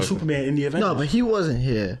 Who's beating We talked- Superman in the Avengers? No, but he wasn't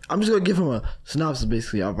here. I'm just gonna give him a synopsis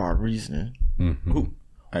basically of our reasoning. Who?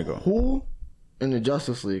 I go. Who in the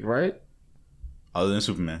Justice League, right? Other than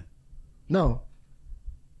Superman. No.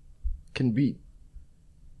 Can beat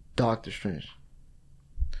Doctor Strange.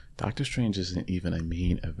 Doctor Strange isn't even a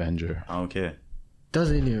main Avenger. I don't care.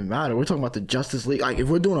 Doesn't even matter. We're talking about the Justice League. Like if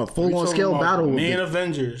we're doing a full on Talking scale about battle, with main it,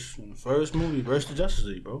 Avengers in the first movie versus the Justice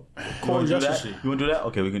League, bro. You Core wanna do Justice that? League. You want to do that?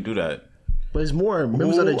 Okay, we can do that. but it's more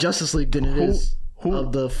members of the Justice League than it is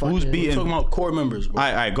of the fucking. Who's beating? Talking about core members, bro.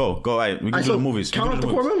 All right, go. All right, we can do So the movies. We Count can out do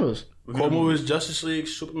the the core movies. members. Core movies: Justice League,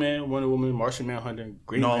 Superman, Wonder Woman, Martian Manhunter,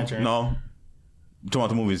 Green No, Lantern. no. I'm talking about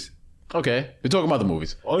the movies. Okay, we're talking about the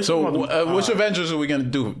movies. Oh, you're So, talking about the- which Avengers are we gonna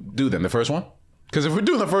do then? The first one? Because if we're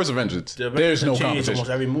doing the first Avengers, The Avengers there's no have changed competition.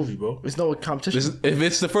 almost every movie, bro. There's no competition. If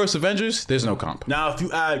it's the first Avengers, there's no comp. Now, if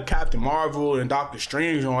you add Captain Marvel and Doctor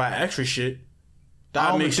Strange and all that extra shit, that I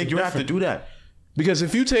don't makes think it you have to different. do that. Because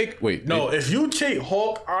if you take No, if you take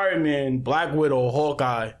Hulk, Iron Man, Black Widow,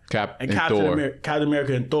 Hawkeye, Cap and and Captain Thor America, Captain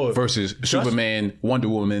America and Thor versus Superman, Wonder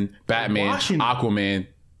Woman, Batman, watching it. Aquaman,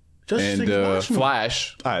 Justice and League's watching it.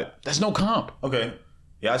 Flash, All right. that's no comp. Okay.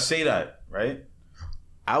 Yeah, I say that, right?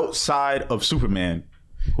 Outside of Superman,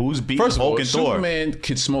 who's beating First of Hulk all, and Thor? Superman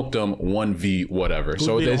could smoke them 1v whatever.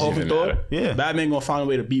 So it beating doesn't Hulk even and Thor? matter. Yeah. Batman gonna find a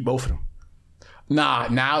way to beat both of them. Now,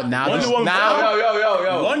 Wonder this, Woman- now,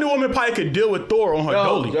 yo. Wonder Woman probably could deal with Thor on her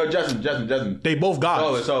dolly. Justin. They both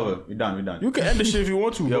gods. It's over. We're done. You can end the shit if you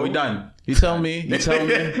want to, bro. we done. You tell me.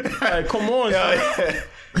 Like, come on, son.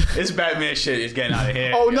 It's Batman shit. It's getting out of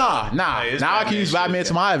hand. Oh, nah. it's Now I can Batman use shit, Batman yeah.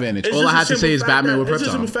 to my advantage. It's All just I a have to simple say is fact Batman that- with It's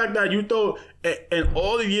just a Krypton. simple fact that you throw, in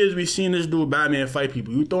all the years we've seen this dude Batman fight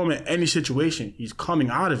people, you throw him in any situation, he's coming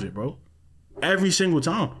out of it, bro. Every single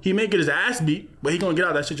time. He may get his ass beat, but he gonna get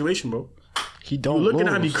out of that situation, bro. He don't Looking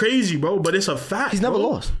lose. at me crazy, bro, but it's a fact. He's never bro.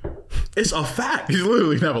 lost. It's a fact. He's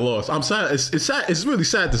literally never lost. I'm sad. It's sad. It's really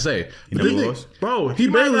sad to say. never lost? Bro, he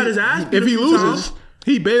might got his ass beat If a he few loses, times,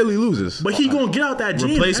 he barely loses. but he gonna get out that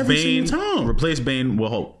jam Replace every Bane. single time. Replace Bane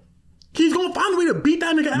with Hulk. He's gonna find a way to beat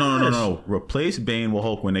that nigga ass. No. Replace Bane with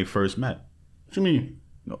Hulk when they first met. What you mean?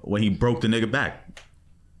 When he broke the nigga back.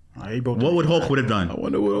 He broke What would Hulk would have I done?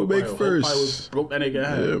 wonder what will make Hulk probably first. broke that nigga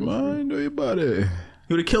ass. Yeah, man, know your body.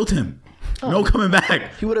 He would have killed him. No coming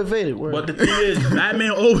back. He would have evaded. Word. But the thing is, Batman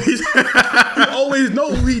always he always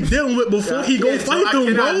know who he dealing with before he go fight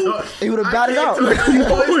them, bro. He would have batted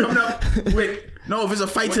out. Wait, no, if it's a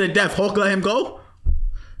fight to the death, Hulk let him go?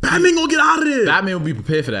 Batman gonna get out of there. Batman will be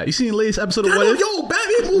prepared for that. You seen the latest episode of I What know, If? yo,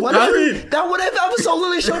 Batman moved What Batman. if that would have episode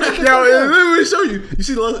literally showed that. Yo, let me show you. You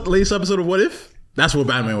see the latest episode of What If? That's what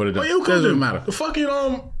Batman would have done. Oh, you Doesn't could matter. The fucking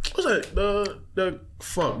what's that? The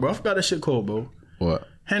fuck, bro. I forgot that shit called, bro. What?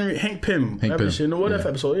 Hank Pym. Hank That Pym. shit in the What If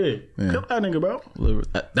episode, yeah. Kill that nigga, bro.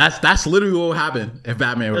 That's literally what would happen if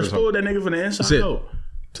Batman was. Explode that nigga from the inside it. out.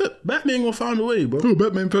 Batman gonna find a way, bro. Ooh,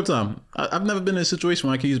 Batman prep time. I've never been in a situation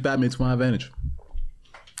where I can use Batman to my advantage.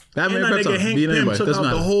 Batman And prep that nigga time. Hank Beat Pym anybody. took Doesn't out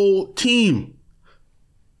the matter. whole team.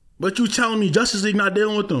 But you telling me Justice League not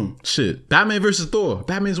dealing with them? Shit. Batman versus Thor.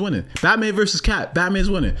 Batman's winning. Batman versus Cap. Batman's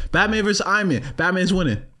winning. Batman versus Iron Man. Batman's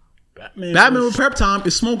winning. Batman with prep time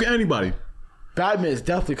is smoking anybody. Batman is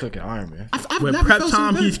definitely cooking Iron Man. I've With never prep felt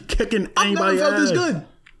time, so good. he's kicking I've never anybody felt this ass. good.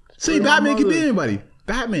 See, my Batman can mother. beat anybody.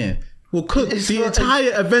 Batman will cook It's the not-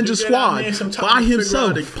 entire Avengers You get that squad man some time by to figure himself.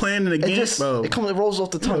 out the plan and the It game, just bro. it rolls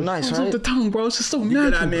off the tongue nice, It's right? off the tongue, bro. It's just so get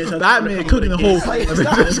that man natural. some time to Batman come cooking the with whole a game.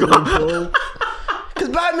 Avengers squad. Bro.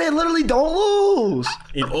 Because Batman literally don't lose.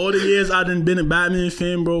 In all the years I done been a Batman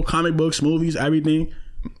fan, bro, comic books, movies, everything.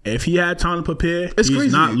 If he had time to prepare, It's he's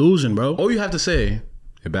crazy. not losing, bro. All you have to say,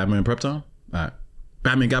 if Batman prep time? All right.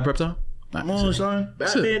 Batman got prep time? Come on, son.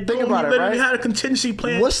 That's it. Batman, Think about it, literally right? had a contingency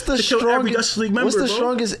plan What's the to kill every Justice strongest? League member, What's the bro.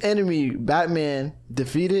 strongest enemy Batman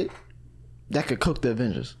defeated that could cook the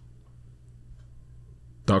Avengers?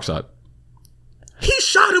 Darkseid. He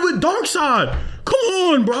shot it with Darkseid. Come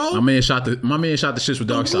on, bro. My man shot the shits with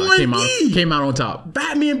Darkseid. boy Came out on top.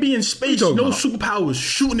 Batman be in space, What no you talking superpowers,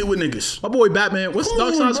 shooting it with niggas. My boy Batman. What's Come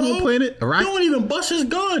on, Darkseid's bro. home planet? He Iraq? don't even bust his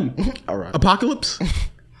gun. All right. Apocalypse?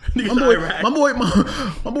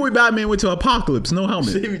 Niggas My boy Batman went to Apocalypse. No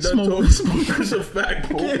helmet. Smoke. That's a fact,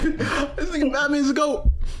 bro. This nigga Batman's a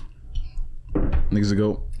goat. Niggas a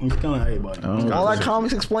goat. He's killing everybody. All that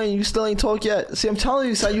comics explain, you still ain't talk yet. See, I'm telling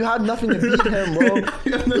you, son, you had nothing to beat him, bro. Beat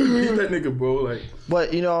that nigga, bro. Like,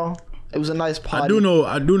 But you know, it was a nice party.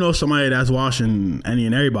 I do know somebody that's watching any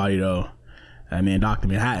and everybody though. I mean, Dr.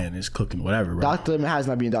 Manhattan is cooking whatever, bro. Dr. Manhattan's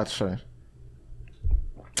not being Doctor Strange.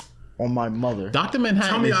 On my mother. Dr. Tell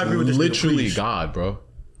Manhattan me I agree with is this nigga, literally please. God, bro.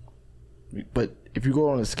 But if you go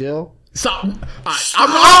on a scale, Stop. I'm in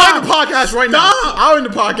the podcast right now. I'm in the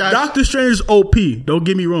podcast. Doctor Strange is OP. Don't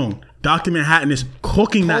get me wrong. Dr. Manhattan is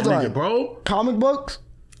cooking that Hold on. nigga, bro. comic books,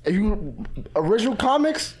 if you original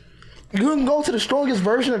comics, you can go to the strongest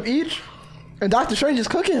version of each, and Doctor Strange is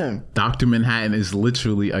cooking him. Dr. Manhattan is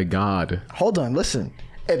literally a god. Hold on, listen.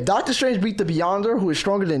 If Doctor Strange beat the Beyonder, who is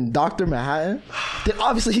stronger than Doctor Manhattan, then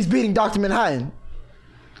obviously he's beating Doctor Manhattan.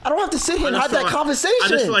 I don't have to sit here and have that conversation. I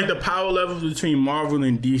just feel like the power levels between Marvel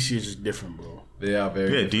and DC is just different, bro. They are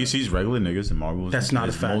very Yeah, DC's regular niggas and Marvel's. That's not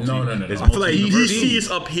a fact. No. I feel like DC is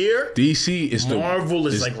up here. DC is the Marvel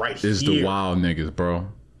is like right is the here. wild niggas, bro.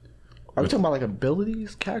 Are we talking about like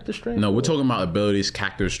abilities, character strength? No, we're talking about abilities,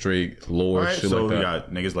 character straight, lore, All right, shit so like we that.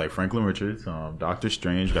 got niggas like Franklin Richards, Doctor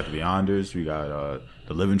Strange, we got the Beyonders, we got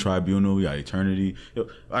the Living Tribunal, we got Eternity. Yo, all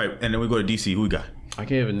right, and then we go to DC. Who we got? I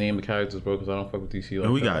can't even name the characters, bro, because I don't fuck with DC like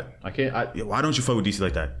Who we that. got? I can't. Yo, why don't you fuck with DC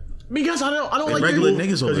like that? Because I don't like regular people.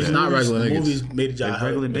 niggas over Because there. not regular niggas. Movies made a They're job.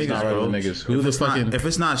 regular It's niggas, not bro. regular niggas. Who If the it's fucking- not, if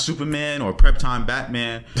it's not Superman or Prep Time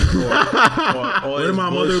Batman, or Word to my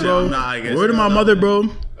mother, bullshit, bro. I'm not, I guess, Word to my mother, bro.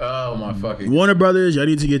 Oh my fucking. Warner Brothers, y'all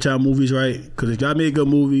need to get y'all movies right. Because if y'all make good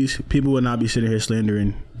movies, people would not be sitting here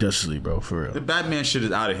slandering Justice League, bro. For real. The Batman shit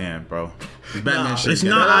is out of hand, bro. The Batman shit. It's is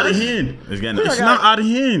not getting out of hand. It's getting. It's not out of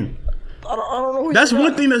hand. I don't know. Who That's you one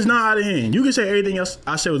got. thing that's not out of hand. You can say everything else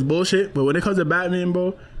I said was bullshit, but when it comes to Batman,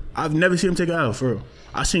 bro, I've never seen him take a L, for real.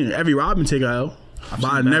 I've seen every Robin take a L, but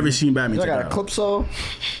I've never seen Batman I take got a L. Eclipso,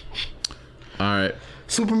 All right.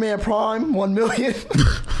 Superman Prime, 1 million.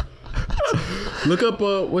 Look up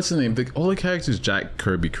what's the name? All the characters Jack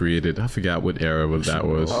Kirby created. I forgot what era that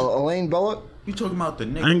was. Elaine Belloc. You talking about the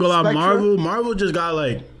nigga? I ain't gonna lie, Spectre? Marvel just got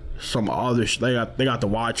like some other they got the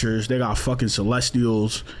Watchers, they got fucking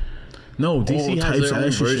Celestials. No, DC all has types their of own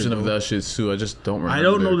extra shit, version of bro. that shit too. I just don't remember. I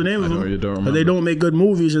don't know the name of I know you them, don't but they remember. don't make good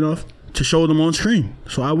movies enough to show them on screen,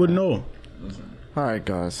 so I wouldn't know. All right,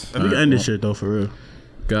 guys. We can end this shit though, for real.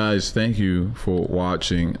 Guys, thank you for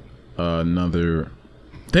watching another.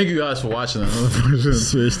 Thank you guys for watching another version.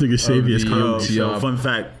 This nigga Savior's the comment. UT. So, fun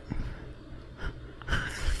fact.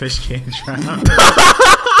 Fish can't drown.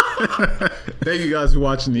 Thank you guys for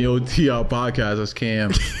watching the OTR podcast. That's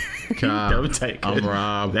Cam. Kyle, Don't take I'm it.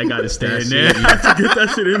 Rob. That gotta stay in That's there. it. To get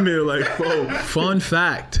that shit in there, like, whoa. Fun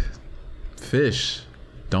fact: fish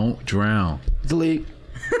don't drown. Delete.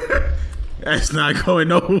 That's not going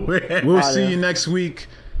nowhere. We'll Outta see here. you next week.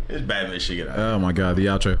 It's Batman shit get out. Oh my God, the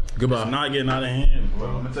outro. Goodbye. Not getting out of hand, bro.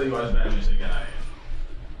 I'm gonna tell you why it's Batman shit get out.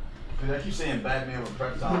 Because I keep saying Batman with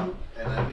Prep Time, and I